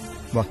வரேன்.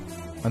 வா,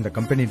 அந்த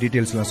கம்பெனி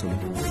டீடைல்ஸ் எல்லாம் சொல்லு.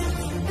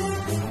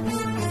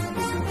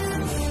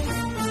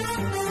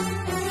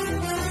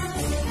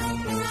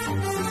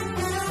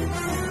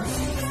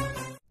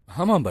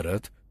 ஆமா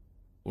பரத்,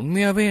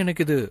 உண்மையாவே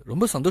எனக்கு இது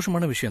ரொம்ப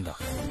சந்தோஷமான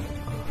விஷயம்தான்.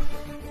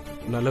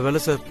 நல்ல வேலை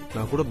சார்,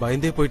 நான் கூட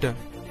பயந்தே போயிட்டேன்.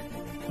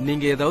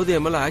 நீங்க ஏதாவது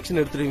என் மேல ஆக்ஷன்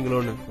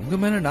எடுத்துருவீங்களோன்னு. உங்க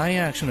மேல நான்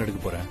ஏன் ஆக்ஷன் எடுக்க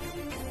போறேன்?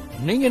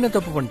 நீங்க என்ன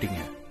தப்பு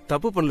பண்ணிட்டீங்க?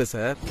 தப்பு பண்ணல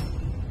சார்,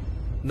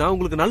 நான்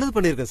உங்களுக்கு நல்லது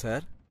பண்ணிருக்கேன்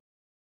சார்.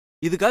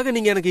 இதுக்காக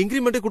நீங்க எனக்கு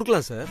இன்கிரிமெண்ட்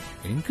கொடுக்கலாம் சார்.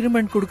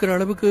 இன்கிரிமெண்ட் கொடுக்கற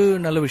அளவுக்கு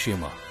நல்ல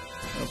விஷயமா?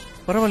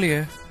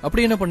 பரவாயில்லையே,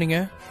 அப்படி என்ன பண்ணீங்க?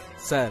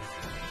 சார்,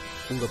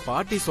 உங்க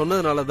பாட்டி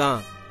சொன்னதுனாலதான்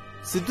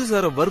சித்து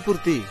சார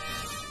வற்புறுத்தி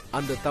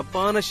அந்த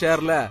தப்பான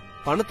ஷேர்ல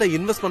பணத்தை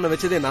இன்வெஸ்ட் பண்ண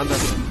வச்சதே நான்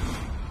தான்.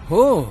 ஓ,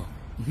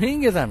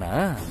 நீங்க தானா?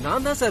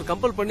 நான் தான் சார்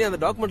கம்பல் பண்ணி அந்த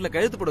டாக்குமெண்ட்ல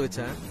கையெழுத்து போட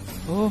வச்சேன்.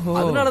 ஓஹோ,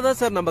 அதனாலதான்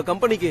சார் நம்ம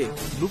கம்பெனிக்கு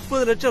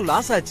 30 லட்சம்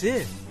லாஸ் ஆச்சு.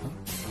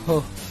 ஓ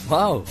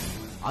வாவ்.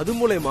 அது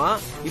மூலமா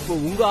இப்போ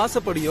உங்க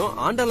ஆசைப்படியும்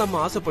ஆண்டாள் அம்மா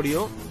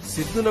ஆசைப்படியும்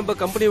சித்து நம்ம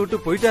கம்பெனியை விட்டு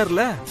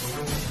போயிட்டாருல.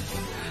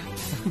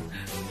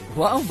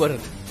 வாவ்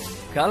பரத்,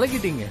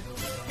 கலக்கிட்டீங்க.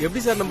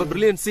 எப்படி சார் நம்ம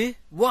பிரில்லியன்சி?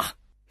 வா,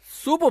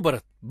 சூப்பர்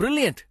பரத்,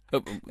 பிரில்லியன்ட்.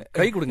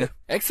 கை கொடுங்க.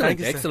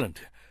 Excellent,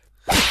 excellent.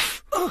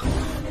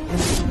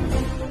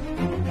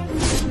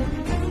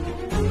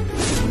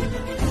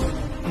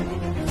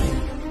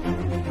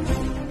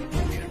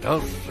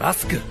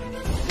 ராஸ்கல்,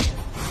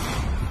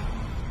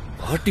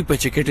 பாட்டி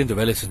பேச்சை கேட்டு இந்த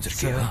வேலையை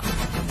செஞ்சிருக்கியா?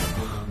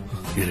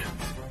 இரு,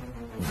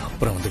 நான்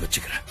அப்புறம் வந்து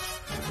வச்சுக்கிறேன்.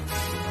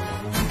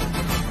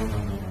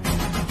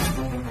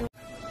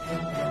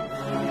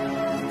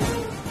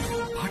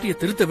 பாட்டியை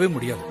திருத்தவே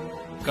முடியாது.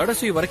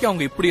 கடைசி வரைக்கும்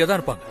அவங்க இப்படியே தான்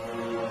இருப்பாங்க.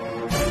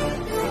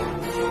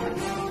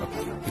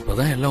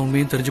 இப்பதான் எல்லா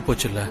உண்மையும் தெரிஞ்சு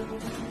போச்சுல்ல,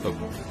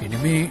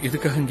 இனிமே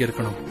எதுக்காக இங்க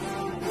இருக்கணும்?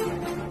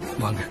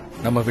 வாங்க,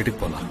 நம்ம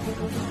வீட்டுக்கு போலாம்.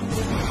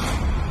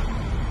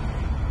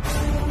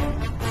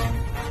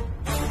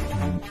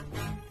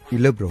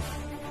 இல்ல ப்ரோ,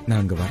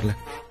 நான் அங்க வரல.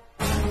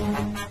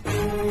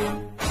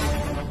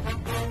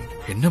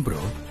 என்ன ப்ரோ,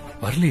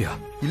 வரலையா?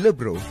 இல்ல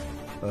ப்ரோ,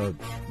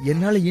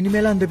 என்னால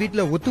இனிமேல அந்த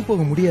வீட்டுல ஒத்து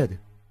போக முடியாது.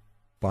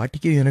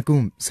 பாட்டிக்கும்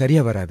எனக்கும்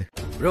சரியா வராது.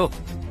 ப்ரோ,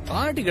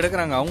 பாட்டி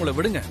கிடக்குறாங்க, அவங்கள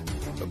விடுங்க.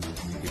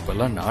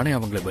 இப்பெல்லாம் நானே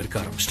அவங்கள வெறுக்க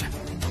ஆரம்பிச்சிட்டேன்.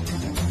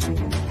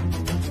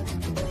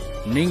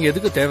 நீங்க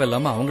எதுக்கு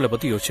தேவையில்லாம அவங்கள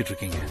பத்தி யோசிச்சுட்டு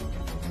இருக்கீங்க?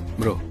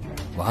 ப்ரோ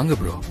வாங்க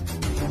ப்ரோ.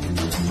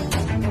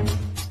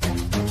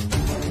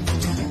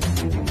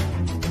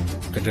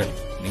 தென்றல்,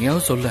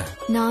 நீயாவது சொல்ல.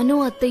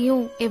 நானும்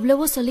அத்தையும்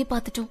எவ்வளவோ சொல்லி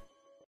பாத்துட்டோம்.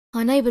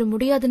 ஆனா இவர்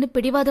முடியாதுன்னு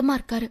பிடிவாதமா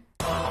இருக்காரு.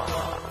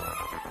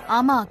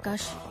 ஆமா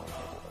ஆகாஷ்,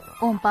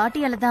 உன்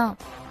பாட்டியால தான்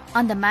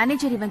அந்த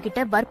மேனேஜர் இவன் கிட்ட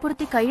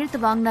வற்புறுத்தி கையெழுத்து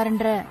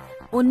வாங்கினாருன்ற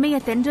உண்மைய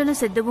தென்றலும்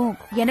சித்துவும்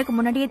எனக்கு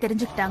முன்னாடியே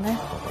தெரிஞ்சுக்கிட்டாங்க.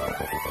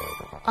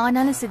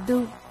 ஆனாலும் சித்து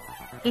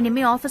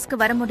இனிமே ஆபீஸ்க்கு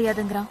வர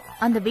முடியாதுங்கிறான்,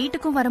 அந்த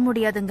வீட்டுக்கும் வர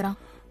முடியாதுங்கிறான்.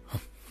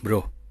 ப்ரோ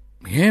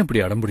ஏன்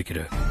இப்படி அடம் பிடிக்கிற?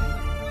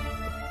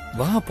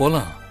 வா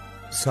போலாம்.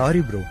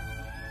 சாரி ப்ரோ,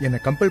 என்ன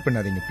கம்பல்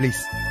பண்ணாதீங்க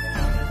ப்ளீஸ்.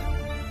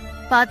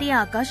 பாத்தியா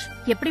ஆகாஷ்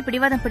எப்படி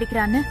பிடிவாதம்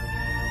பிடிக்கிறான்னு?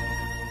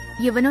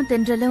 இவனும்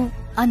தென்றலும்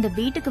அந்த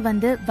வீட்டுக்கு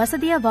வந்து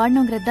வசதியா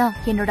வாழணுங்கிறதா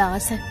என்னோட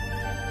ஆசை.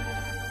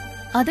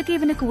 அதுக்கு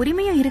இவனுக்கு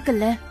உரிமையும்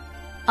இருக்குல்ல.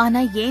 ஆனா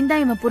ஏன்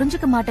தான் இவன்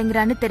புரிஞ்சுக்க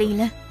மாட்டேங்கிறான்னு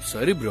தெரியல.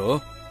 சரி ப்ரோ,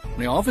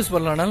 நீ ஆபீஸ்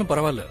வரலானாலும்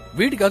பரவாயில்ல,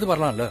 வீட்டுக்காவது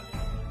வரலாம்ல.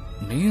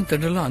 நீயும்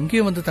தென்றலும்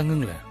அங்கேயே வந்து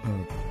தங்குங்களேன்.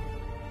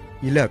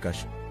 இல்ல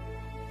ஆகாஷ்,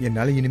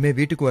 என்னால இனிமே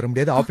வீட்டுக்கு வர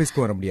முடியாது,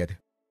 ஆபீஸ்க்கு வர முடியாது.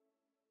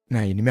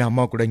 நான் இனிமே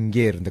அம்மா கூட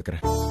இங்கே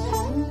இருந்துக்கிறேன்.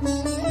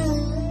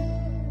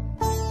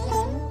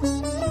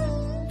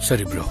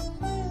 சரி ப்ரோ,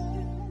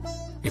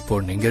 இப்போ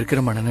நீங்க இருக்கிற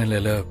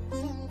மனநிலையில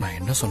நான்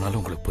என்ன சொன்னாலும்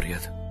உங்களுக்கு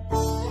புரியாது.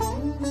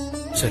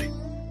 சரி,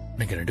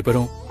 நீங்க 2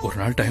 பேரும் ஒரு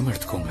நாள் டைம்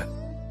எடுத்துக்கோங்க.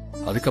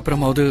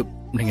 அதுக்கப்புறமாவது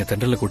நீங்க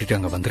தென்றல கூட்டிட்டு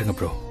அங்க வந்துருங்க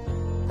ப்ரோ.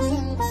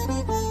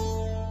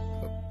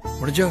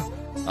 முடிஞ்சா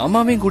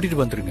அம்மாவையும்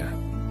கூட்டிட்டு வந்துருங்க.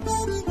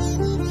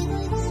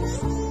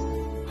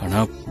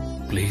 ஆனா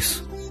பிளீஸ்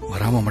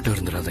வராம மட்டும்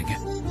இருந்துடாதீங்க.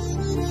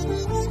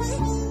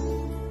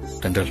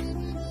 தென்றல்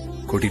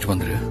கூட்டிட்டு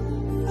வந்துரு.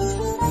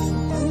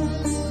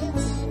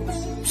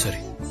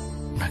 சரி,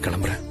 நான்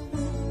கிளம்புறேன்.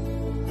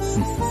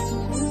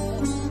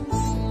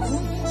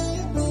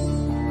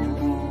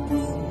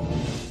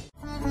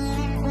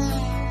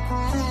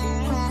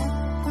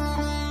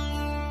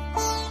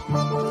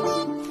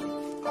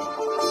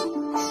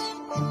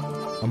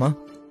 அம்மா,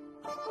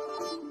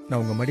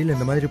 நான் உங்க மடியில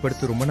இந்த மாதிரி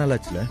படுத்து ரொம்ப நாள்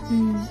ஆச்சுல.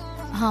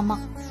 ஆமா,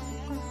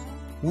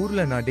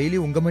 ஊர்ல நான் டெய்லி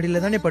உங்க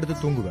மடியில தானே படுத்து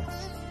தூங்குவேன்.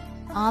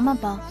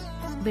 ஆமாப்பா,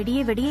 விடிய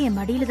விடிய என்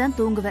மடியில தான்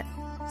தூங்குவேன்.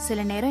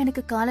 சில நேரம்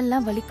எனக்கு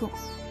காலெல்லாம் வலிக்கும்.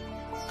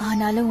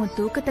 ஆனாலும் உன்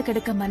தூக்கத்தை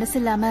கெடுக்க மனசு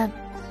இல்லாம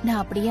நான்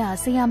அப்படியே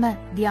அசையாம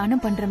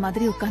தியானம் பண்ற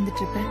மாதிரி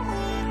உட்கார்ந்துட்டு இருப்பேன்.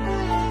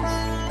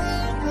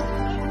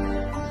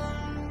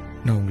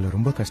 நான் உங்களை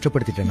ரொம்ப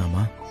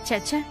கஷ்டப்படுத்திட்டேனாமா?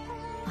 சச்ச,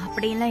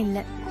 அப்படியெல்லாம் இல்ல.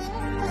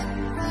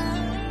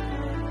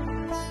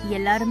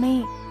 எல்லாருமே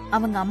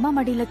அவங்க அம்மா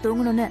மடியில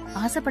தூங்கணும்னு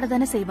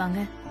ஆசைப்படதானே செய்வாங்க.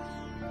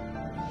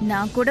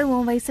 நான் கூட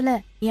உன் வயசுல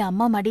என்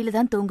அம்மா மடியில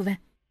தான் தூங்குவேன்.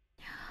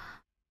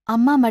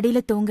 அம்மா மடியில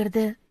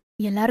தூங்குறது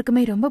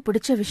எல்லாருக்குமே ரொம்ப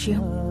பிடிச்ச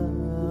விஷயம்.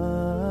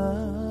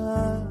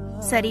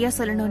 சரியா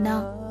சொல்லணும்னா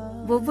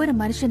ஒவ்வொரு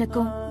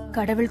மனுஷனுக்கும்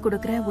கடவுள்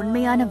கொடுக்கிற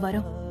உண்மையான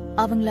வரம்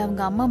அவங்கள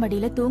அவங்க அம்மா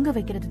மடியில தூங்க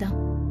வைக்கிறது தான்.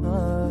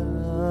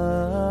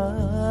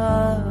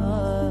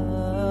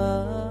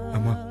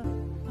 அம்மா,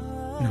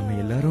 நம்ம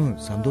எல்லாரும்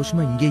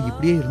சந்தோஷமா இங்கே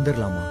இப்படியே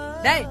இருந்துடலாமா?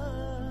 டேய்,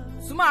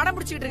 சும்மா அடம்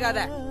பிடிச்சிட்டு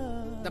இருக்காத.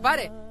 இந்த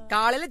பாரு,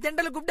 காலையில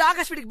தெண்டல கூப்பிட்டு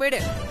ஆகாஷ் வீட்டுக்கு போயிடு.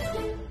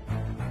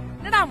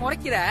 என்னடா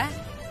முறைக்கிற?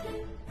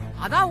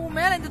 அதான் உன்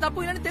மேல இந்த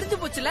தப்பு இல்லன்னு தெரிஞ்சு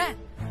போச்சுல,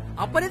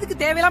 அப்புறம் எதுக்கு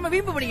தேவையில்லாம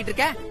வீம்பு பண்ணிக்கிட்டு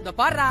இருக்க? இந்த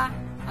பாருடா,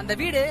 அந்த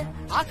வீடு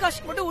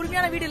ஆகாஷ்க்கு மட்டும்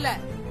உரிமையான வீடு இல்ல,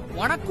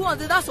 உனக்கும்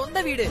அதுதான்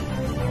சொந்த வீடு.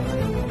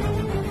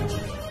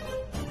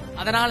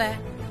 அதனால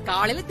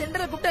காலையில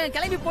தெண்டல கூப்பிட்டு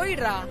கிளம்பி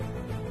போயிடுறா.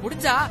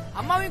 முடிஞ்சா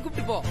அம்மாவையும்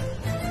கூப்பிட்டு போ.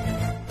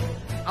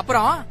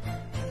 அப்புறம்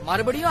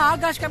மறுபடியும்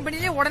ஆகாஷ்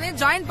கம்பெனிலே உடனே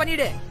ஜாயின்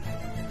பண்ணிடு.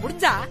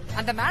 முடிஞ்சா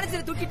அந்த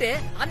மேனேஜரை தூக்கிட்டு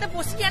அந்த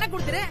போஸ்டுக்கு எனக்கு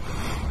கொடுத்துரு.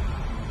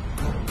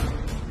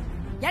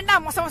 ஏண்டா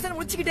மொச மொசன்னு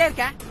முடிச்சுக்கிட்டே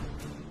இருக்க?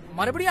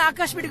 மறுபடியும்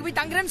ஆகாஷ் வீட்டுக்கு போய்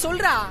தங்குறேன்னு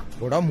சொல்றா.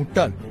 போடா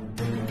முட்டாள்,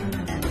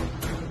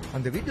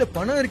 அந்த வீட்டுல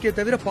பணம் இருக்கே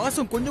தவிர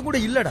பாசம் கொஞ்சம் கூட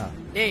இல்லடா.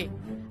 டேய்,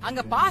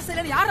 அங்க பாசம்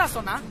இல்லன்னு யாரா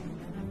சொன்னா?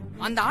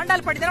 அந்த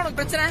ஆண்டாள் பாட்டி தானே உனக்கு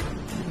பிரச்சனை.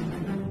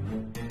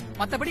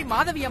 மத்தபடி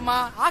மாதவி அம்மா,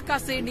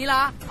 ஆகாஷ், நிலா,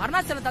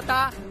 அருணாச்சல தாத்தா,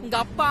 உங்க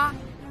அப்பா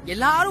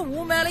எல்லாரும்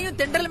உன் மேலையும்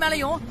தென்றல்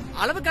மேலையும்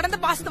அளவு கடந்த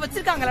பாசத்தை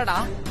வச்சிருக்காங்களடா.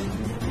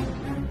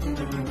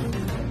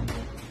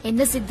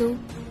 என்ன சித்து,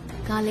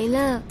 காலையில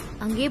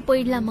அங்கேயே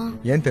போயிடலாமா?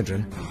 ஏன்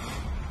தென்றல்,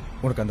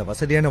 உனக்கு அந்த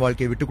வசதியான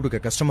வாழ்க்கையை விட்டு கொடுக்க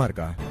கஷ்டமா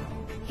இருக்கா?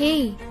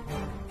 ஹேய்,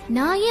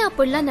 நான் ஏன்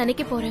அப்படிலாம்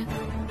நினைக்க போறேன்?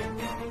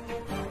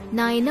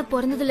 நான் என்ன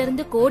பிறந்ததுல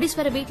இருந்து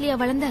கோடீஸ்வர வீட்லயா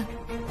வளர்ந்தேன்?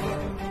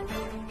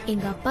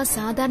 எங்க அப்பா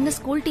சாதாரண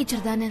ஸ்கூல்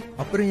டீச்சர் தானே.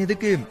 அப்புறம்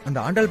எதுக்கு அந்த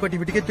ஆண்டாள் பாட்டி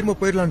வீட்டுக்கே திரும்ப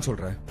போயிடலாம்னு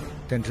சொல்ற?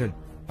 தென்றல்,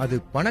 அது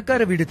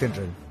பணக்கார வீடு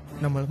தென்றல்,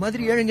 நம்ம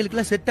மாதிரி ஏழைங்களுக்கு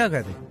எல்லாம் செட்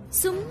ஆகாது.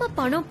 சும்மா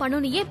பணம்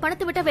பணம், நீ ஏன்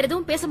பணத்தை விட்டா வேற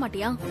எதுவும் பேச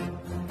மாட்டியா?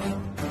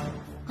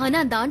 ஆனா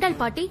அந்த ஆண்டாள்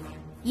பாட்டி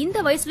இந்த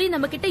வயசுலயும்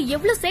நம்ம கிட்ட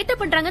எவ்வளவு சேட்டை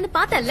பண்றாங்கன்னு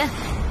பார்த்தல்ல.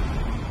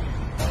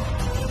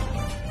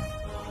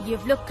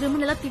 எவ்வளவு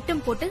கிரிமினலா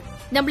திட்டம் போட்டு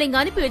நம்மள இங்க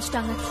அனுப்பி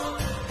வச்சுட்டாங்க.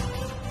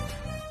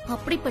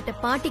 அப்படிப்பட்ட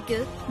பாட்டிக்கு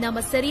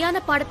நாம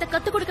சரியான பாடத்தை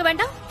கத்து கொடுக்க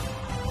வேண்டாம்?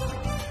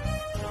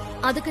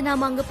 அதுக்கு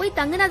நாம அங்க போய்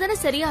தங்கினாதானே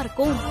சரியா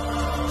இருக்கும்.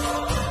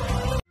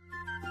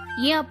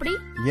 ஏன் அப்படி?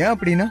 ஏன்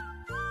அப்படின்னா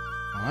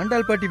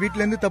ஆண்டாள் பாட்டி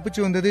வீட்ல இருந்து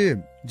தப்பிச்சு வந்தது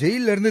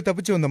ஜெயில இருந்து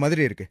தப்பிச்சு வந்த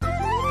மாதிரி இருக்கு.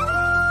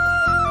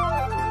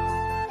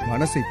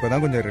 மனசு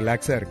இப்பதான் கொஞ்சம்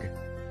ரிலாக்ஸா இருக்கு.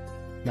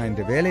 நான்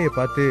இந்த வேலையை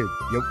பார்த்து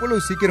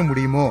எவ்வளவு சீக்கிரம்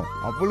முடியுமோ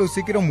அவ்வளவு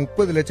சீக்கிரம்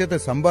 30 லட்சத்தை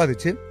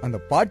சம்பாதிச்சு அந்த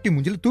பாட்டி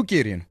முஞ்சில தூக்கி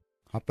எறியணும்.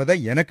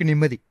 அப்பதான் எனக்கு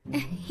நிம்மதி.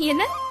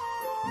 என்ன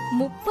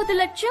 30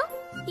 லட்சம்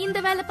இந்த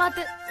வேலை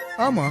பார்த்து?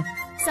 ஆமா.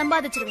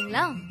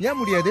 சம்பாதிச்சிருவீங்களா? ஏன்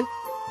முடியாது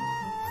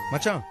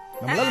மச்சான்?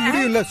 நம்மளால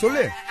முடியும்ல,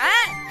 சொல்லு.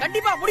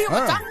 கண்டிப்பா முடியும்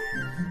மச்சான்.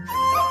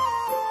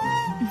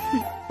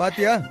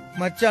 பாத்தியா,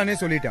 மச்சானே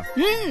சொல்லிட்டான்.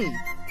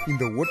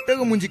 இந்த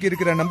ஒட்டக மூஞ்சிக்கு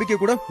இருக்கிற நம்பிக்கை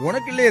கூட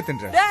உனக்கு இல்லையே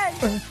தென்ற.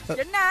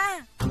 என்ன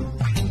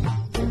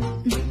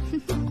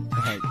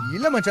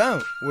இல்ல மச்சான்,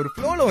 ஒரு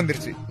ஃப்ளோல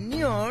வந்துருச்சு. நீ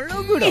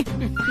அழகுடா.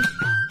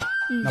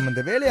 நம்ம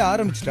இந்த வேலையை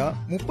ஆரம்பிச்சுட்டா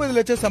 30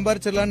 லட்சம்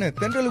சம்பாரிச்சிடலான்னு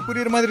தென்றலுக்கு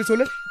புரியுற மாதிரி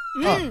சொல்லு.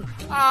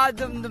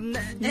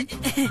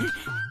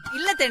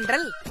 இல்ல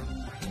தென்றல்,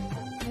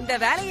 இந்த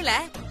வேலையில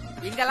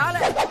எங்களால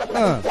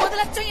 30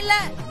 லட்சம் இல்ல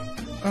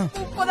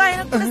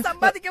 30,000 கூட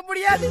சம்பாதிக்க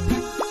முடியாது.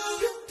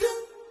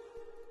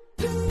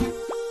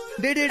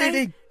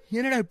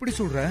 என்னடா இப்படி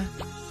சொல்ற?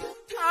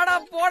 ஆடா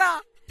போடா,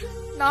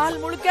 நாள்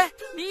முழுக்க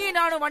நீ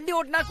நானும் வண்டி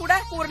ஓட்டினா கூட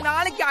ஒரு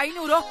நாளைக்கு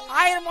 500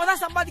 1000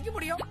 தான் சம்பாதிக்க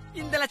முடியும்.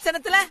 இந்த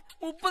லட்சணத்துல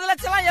 30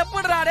 லட்சம்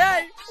எப்படிறாரு?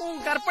 உன்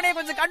கற்பனையை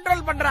கொஞ்சம்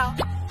கண்ட்ரோல் பண்றா.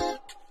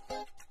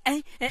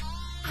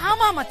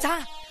 ஆமா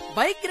மச்சான்,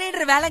 பைக்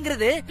ரைடர்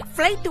வேலைங்கிறது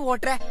பிளைட்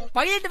ஓட்டுற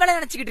பைலட் வேலை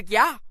நினைச்சுக்கிட்டு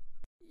இருக்கியா?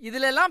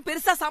 இதுல எல்லாம்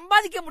பெருசா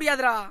சம்பாதிக்க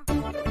முடியாதுடா.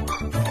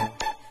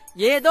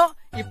 ஏதோ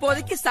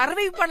இப்போதைக்கு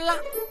சர்வை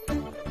பண்ணலாம்.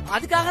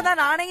 அதுக்காக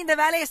தான் நானே இந்த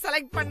வேலையை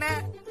செலக்ட்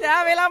பண்ணேன்.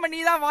 தேவையில்லாம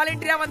நீதான்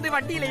வாலண்டியரா வந்து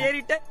வண்டியில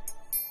ஏறிட்ட.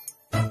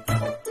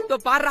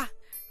 பாருடா,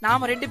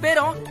 நாம 2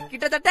 பேரும்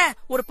கிட்டத்தட்ட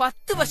ஒரு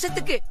 10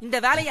 வருஷத்துக்கு இந்த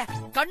வேலைய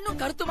கண்ணும்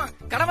கருத்துமா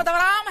கடமை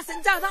தவறாம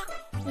செஞ்சாதான்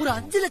ஒரு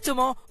 5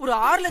 லட்சமோ ஒரு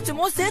 6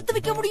 லட்சமோ சேர்த்து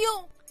வைக்க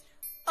முடியும்.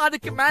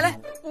 அதுக்கு மேல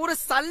ஒரு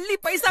சல்லி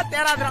பைசா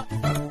தேராதுடா.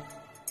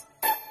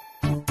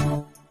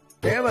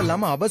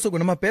 தேவையில்லாம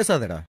அபசகுணமா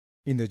பேசாதடா.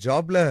 இந்த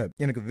ஜாப்ல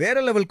எனக்கு வேற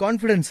லெவல்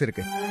கான்பிடன்ஸ்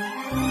இருக்கு.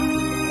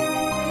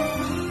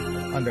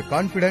 அந்த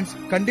கான்பிடன்ஸ்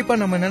கண்டிப்பா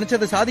நம்ம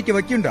நினைச்சதை சாதிக்க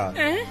வைக்கும்டா.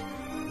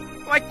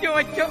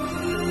 வைக்கும்.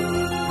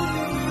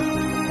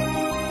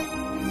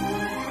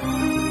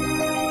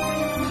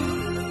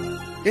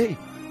 ஏய்,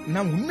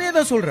 நான்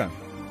உண்மையதான் சொல்றேன்.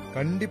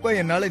 கண்டிப்பா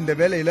என்னால இந்த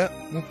வேலையில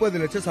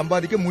 30 லட்சம்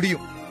சம்பாதிக்க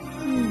முடியும்.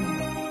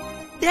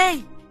 டேய்,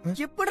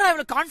 எப்படிடா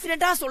இவ்வளவு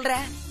கான்ஃபிடென்ட்டா சொல்ற?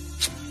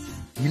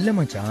 இல்ல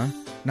மச்சான்,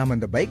 நாம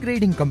இந்த பைக்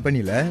ரைடிங்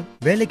கம்பெனில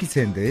வேலைக்கு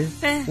சேர்ந்து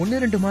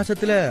 1-2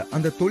 மாசத்துல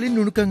அந்த தொழில்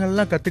நுணுக்கங்கள்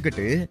எல்லாம்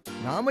கத்துக்கிட்டு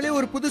நாமளே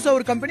ஒரு புதுசா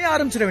ஒரு கம்பெனி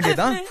ஆரம்பிச்சிட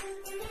வேண்டியதான்.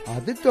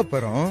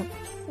 அதுக்கப்புறம்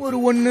ஒரு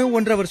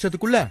 1-1.5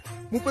 வருஷத்துக்குள்ள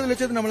 30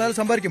 லட்சத்தை நம்மளால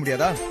சம்பாதிக்க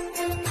முடியாதா?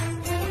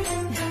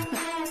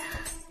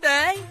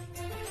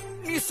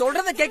 நீ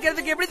சொல்றத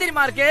கேக்குறதுக்கு எப்படி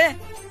தெரியுமா இருக்கு?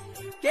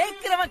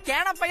 கேக்குறவன்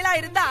கேன பையலா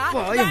இருந்தா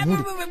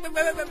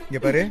இங்க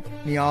பாரு,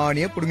 நீ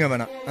ஆணியே புடுங்க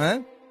வேணாம்.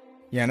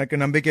 எனக்கு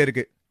நம்பிக்கை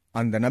இருக்கு.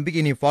 அந்த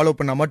நம்பிக்கை நீ ஃபாலோ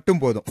பண்ணா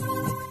மட்டும் போதும்.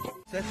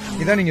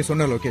 இதான் நீங்க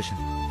சொன்ன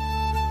லொகேஷன்.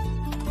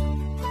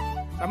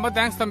 ரொம்ப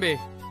தேங்க்ஸ் தம்பி,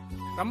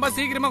 ரொம்ப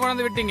சீக்கிரமா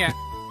கொண்டாந்து விட்டீங்க.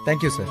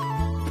 Thank you sir.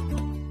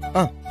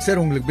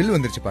 சார், உங்களுக்கு பில்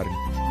வந்துருச்சு பாருங்க.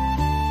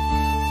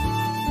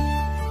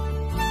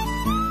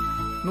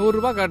 100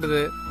 ரூபாய்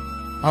காட்டுது.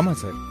 ஆமா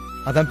சார்,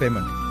 அதான்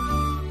பேமெண்ட்.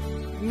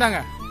 இந்தாங்க.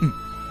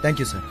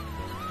 Thank you sir.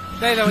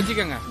 இதை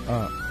வச்சுக்கோங்க.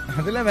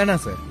 அதெல்லாம்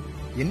வேணாம் சார்.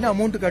 என்ன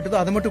அமௌண்ட் காட்டுதோ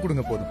அதை மட்டும்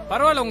கொடுங்க போதும்.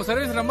 பரவாயில்ல, உங்க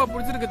சர்வீஸ் ரொம்ப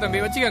பிடிச்சிருக்கு தம்பி,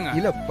 வச்சுக்கோங்க.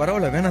 இல்ல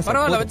பரவாயில்ல, வேணாம்.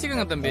 பரவாயில்ல,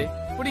 வச்சுக்கோங்க தம்பி,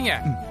 புடிங்க.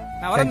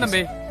 நான் வரேன்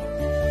தம்பி.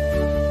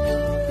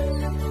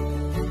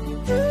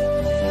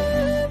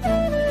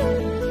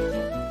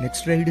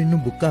 நெக்ஸ்ட் ரைடு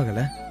இன்னும் புக்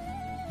ஆகல.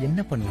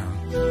 என்ன பண்ணலாம்?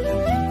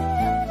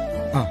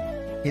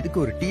 இதுக்கு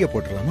ஒரு டீயை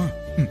போட்டுடலாமா?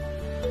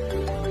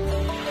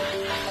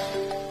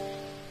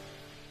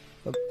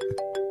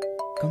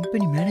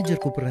 கம்பெனி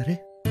மேனேஜர் கூப்பிடுறாரு.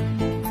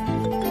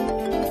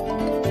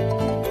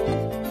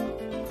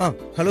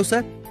 ஹலோ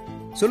சார்,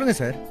 சொல்லுங்க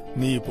சார்.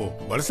 நீ இப்போ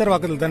வலசர்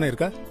வாக்கத்தில் தானே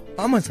இருக்க?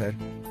 ஆமா சார்.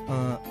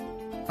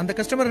 அந்த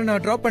கஸ்டமரை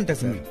நான் டிராப் பண்ணிட்டேன்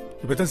சார்.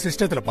 இப்பதான்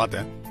சிஸ்டத்துல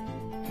பார்த்தேன்.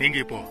 நீங்க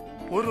இப்போ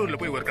போரூர்ல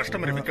போய் ஒரு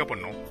கஸ்டமரை பிக்கப்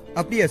பண்ணணும்.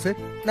 அப்படியா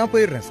சார்? நான்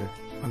போயிடுறேன் சார்.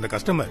 அந்த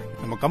கஸ்டமர்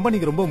நம்ம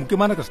கம்பெனிக்கு ரொம்ப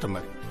முக்கியமான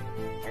கஸ்டமர்.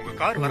 உங்க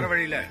கார் வர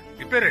வழியில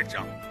ரிப்பேர்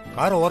ஆயிடுச்சான்.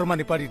 காரை ஓரமா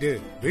நிப்பாட்டிட்டு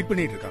வெயிட்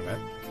பண்ணிட்டு இருக்காங்க.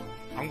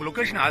 அவங்க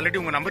லொகேஷன்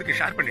ஆல்ரெடி உங்க நம்பருக்கு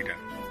ஷேர்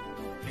பண்ணிட்டேன்.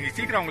 நீங்க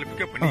சீக்கிரம் அவங்களை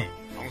பிக்கப் பண்ணி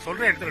அவங்க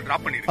சொல்ற இடத்துல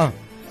டிராப் பண்ணிடுங்க.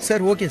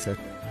 Sir, okay sir.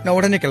 நான்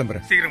உடனே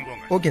கிளம்புறேன். சீக்கிரம்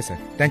போங்க. Okay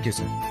sir, thank you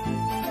sir.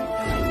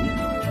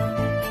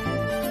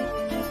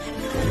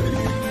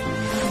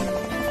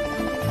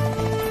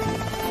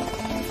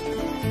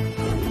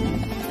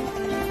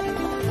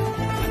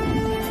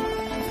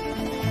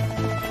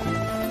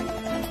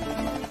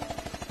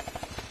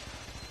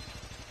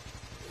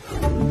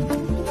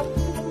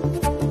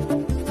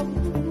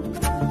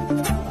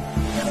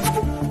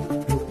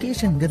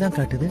 Location இங்கதான்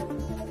காட்டுது.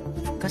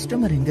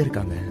 கஸ்டமர் எங்க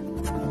இருக்காங்க?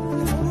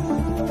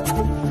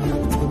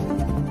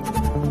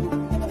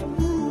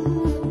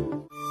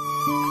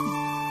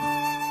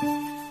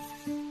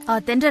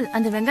 தென்றல்,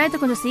 அந்த வெங்காயத்தை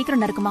கொஞ்சம்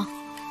சீக்கிரம் நறுக்குமா?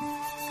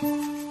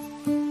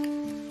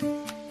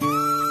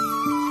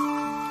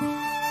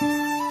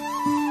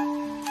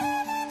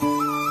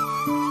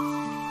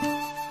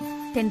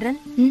 தென்றல்.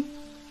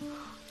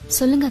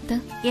 சொல்லுங்க அத்தை.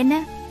 என்ன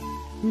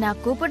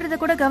நான் கூப்பிடுறத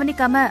கூட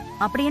கவனிக்காம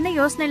அப்படி என்ன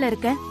யோசனையில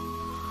இருக்க?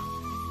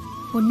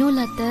 ஒன்னும்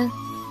இல்ல அத்தை.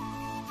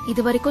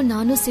 இது வரைக்கும்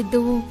நானும்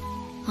சித்துவும்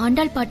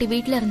ஆண்டாள் பாட்டி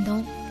வீட்ல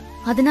இருந்தோம்.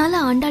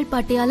 அதனால ஆண்டாள்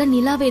பாட்டியால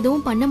நிலாவை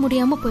எதுவும் பண்ண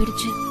முடியாம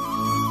போயிடுச்சு.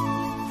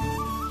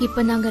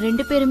 இப்ப நாங்க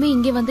 2 பேருமே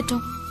இங்க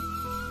வந்துட்டோம்.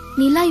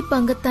 நிலா இப்ப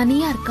அங்க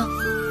தனியா இருக்கா.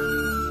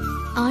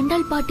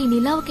 ஆண்டாள் பாட்டி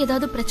நிலாவுக்கு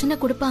ஏதாவது பிரச்சனை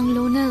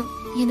கொடுப்பாங்களோன்னு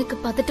எனக்கு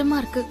பதட்டமா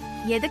இருக்கு.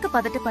 எதுக்கு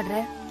பதட்டப்படுற?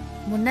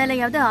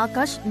 முன்னாலையாவது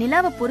ஆகாஷ்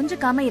நிலாவை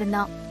புரிஞ்சுக்காம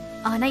இருந்தான்.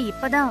 ஆனா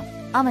இப்பதான்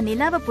அவன்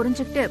நிலாவை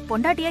புரிஞ்சுக்கிட்டு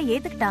பொண்டாட்டியா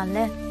ஏத்துக்கிட்டான்ல.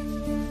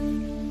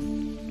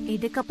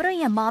 இதுக்கப்புறம்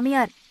என்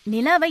மாமியார்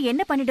நிலாவை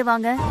என்ன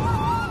பண்ணிடுவாங்க?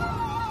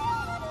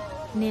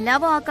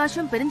 நிலாவும்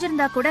ஆகாஷும்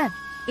பிரிஞ்சிருந்தா கூட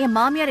என்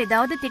மாமியார்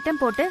ஏதாவது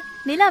திட்டம் போட்டு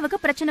நிலாவுக்கு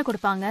பிரச்சனை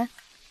கொடுப்பாங்க.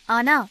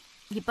 ஆனா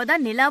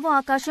இப்பதான் நிலாவும்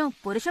ஆகாஷும்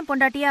புருஷன்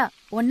பொண்டாட்டியா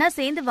ஒன்னா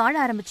சேர்ந்து வாழ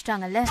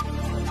ஆரம்பிச்சுட்டாங்கல்ல.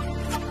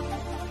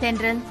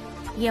 தென்றல்,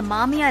 என்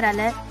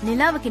மாமியாரால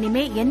நிலாவுக்கு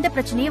இனிமே எந்த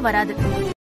பிரச்சனையும் வராது.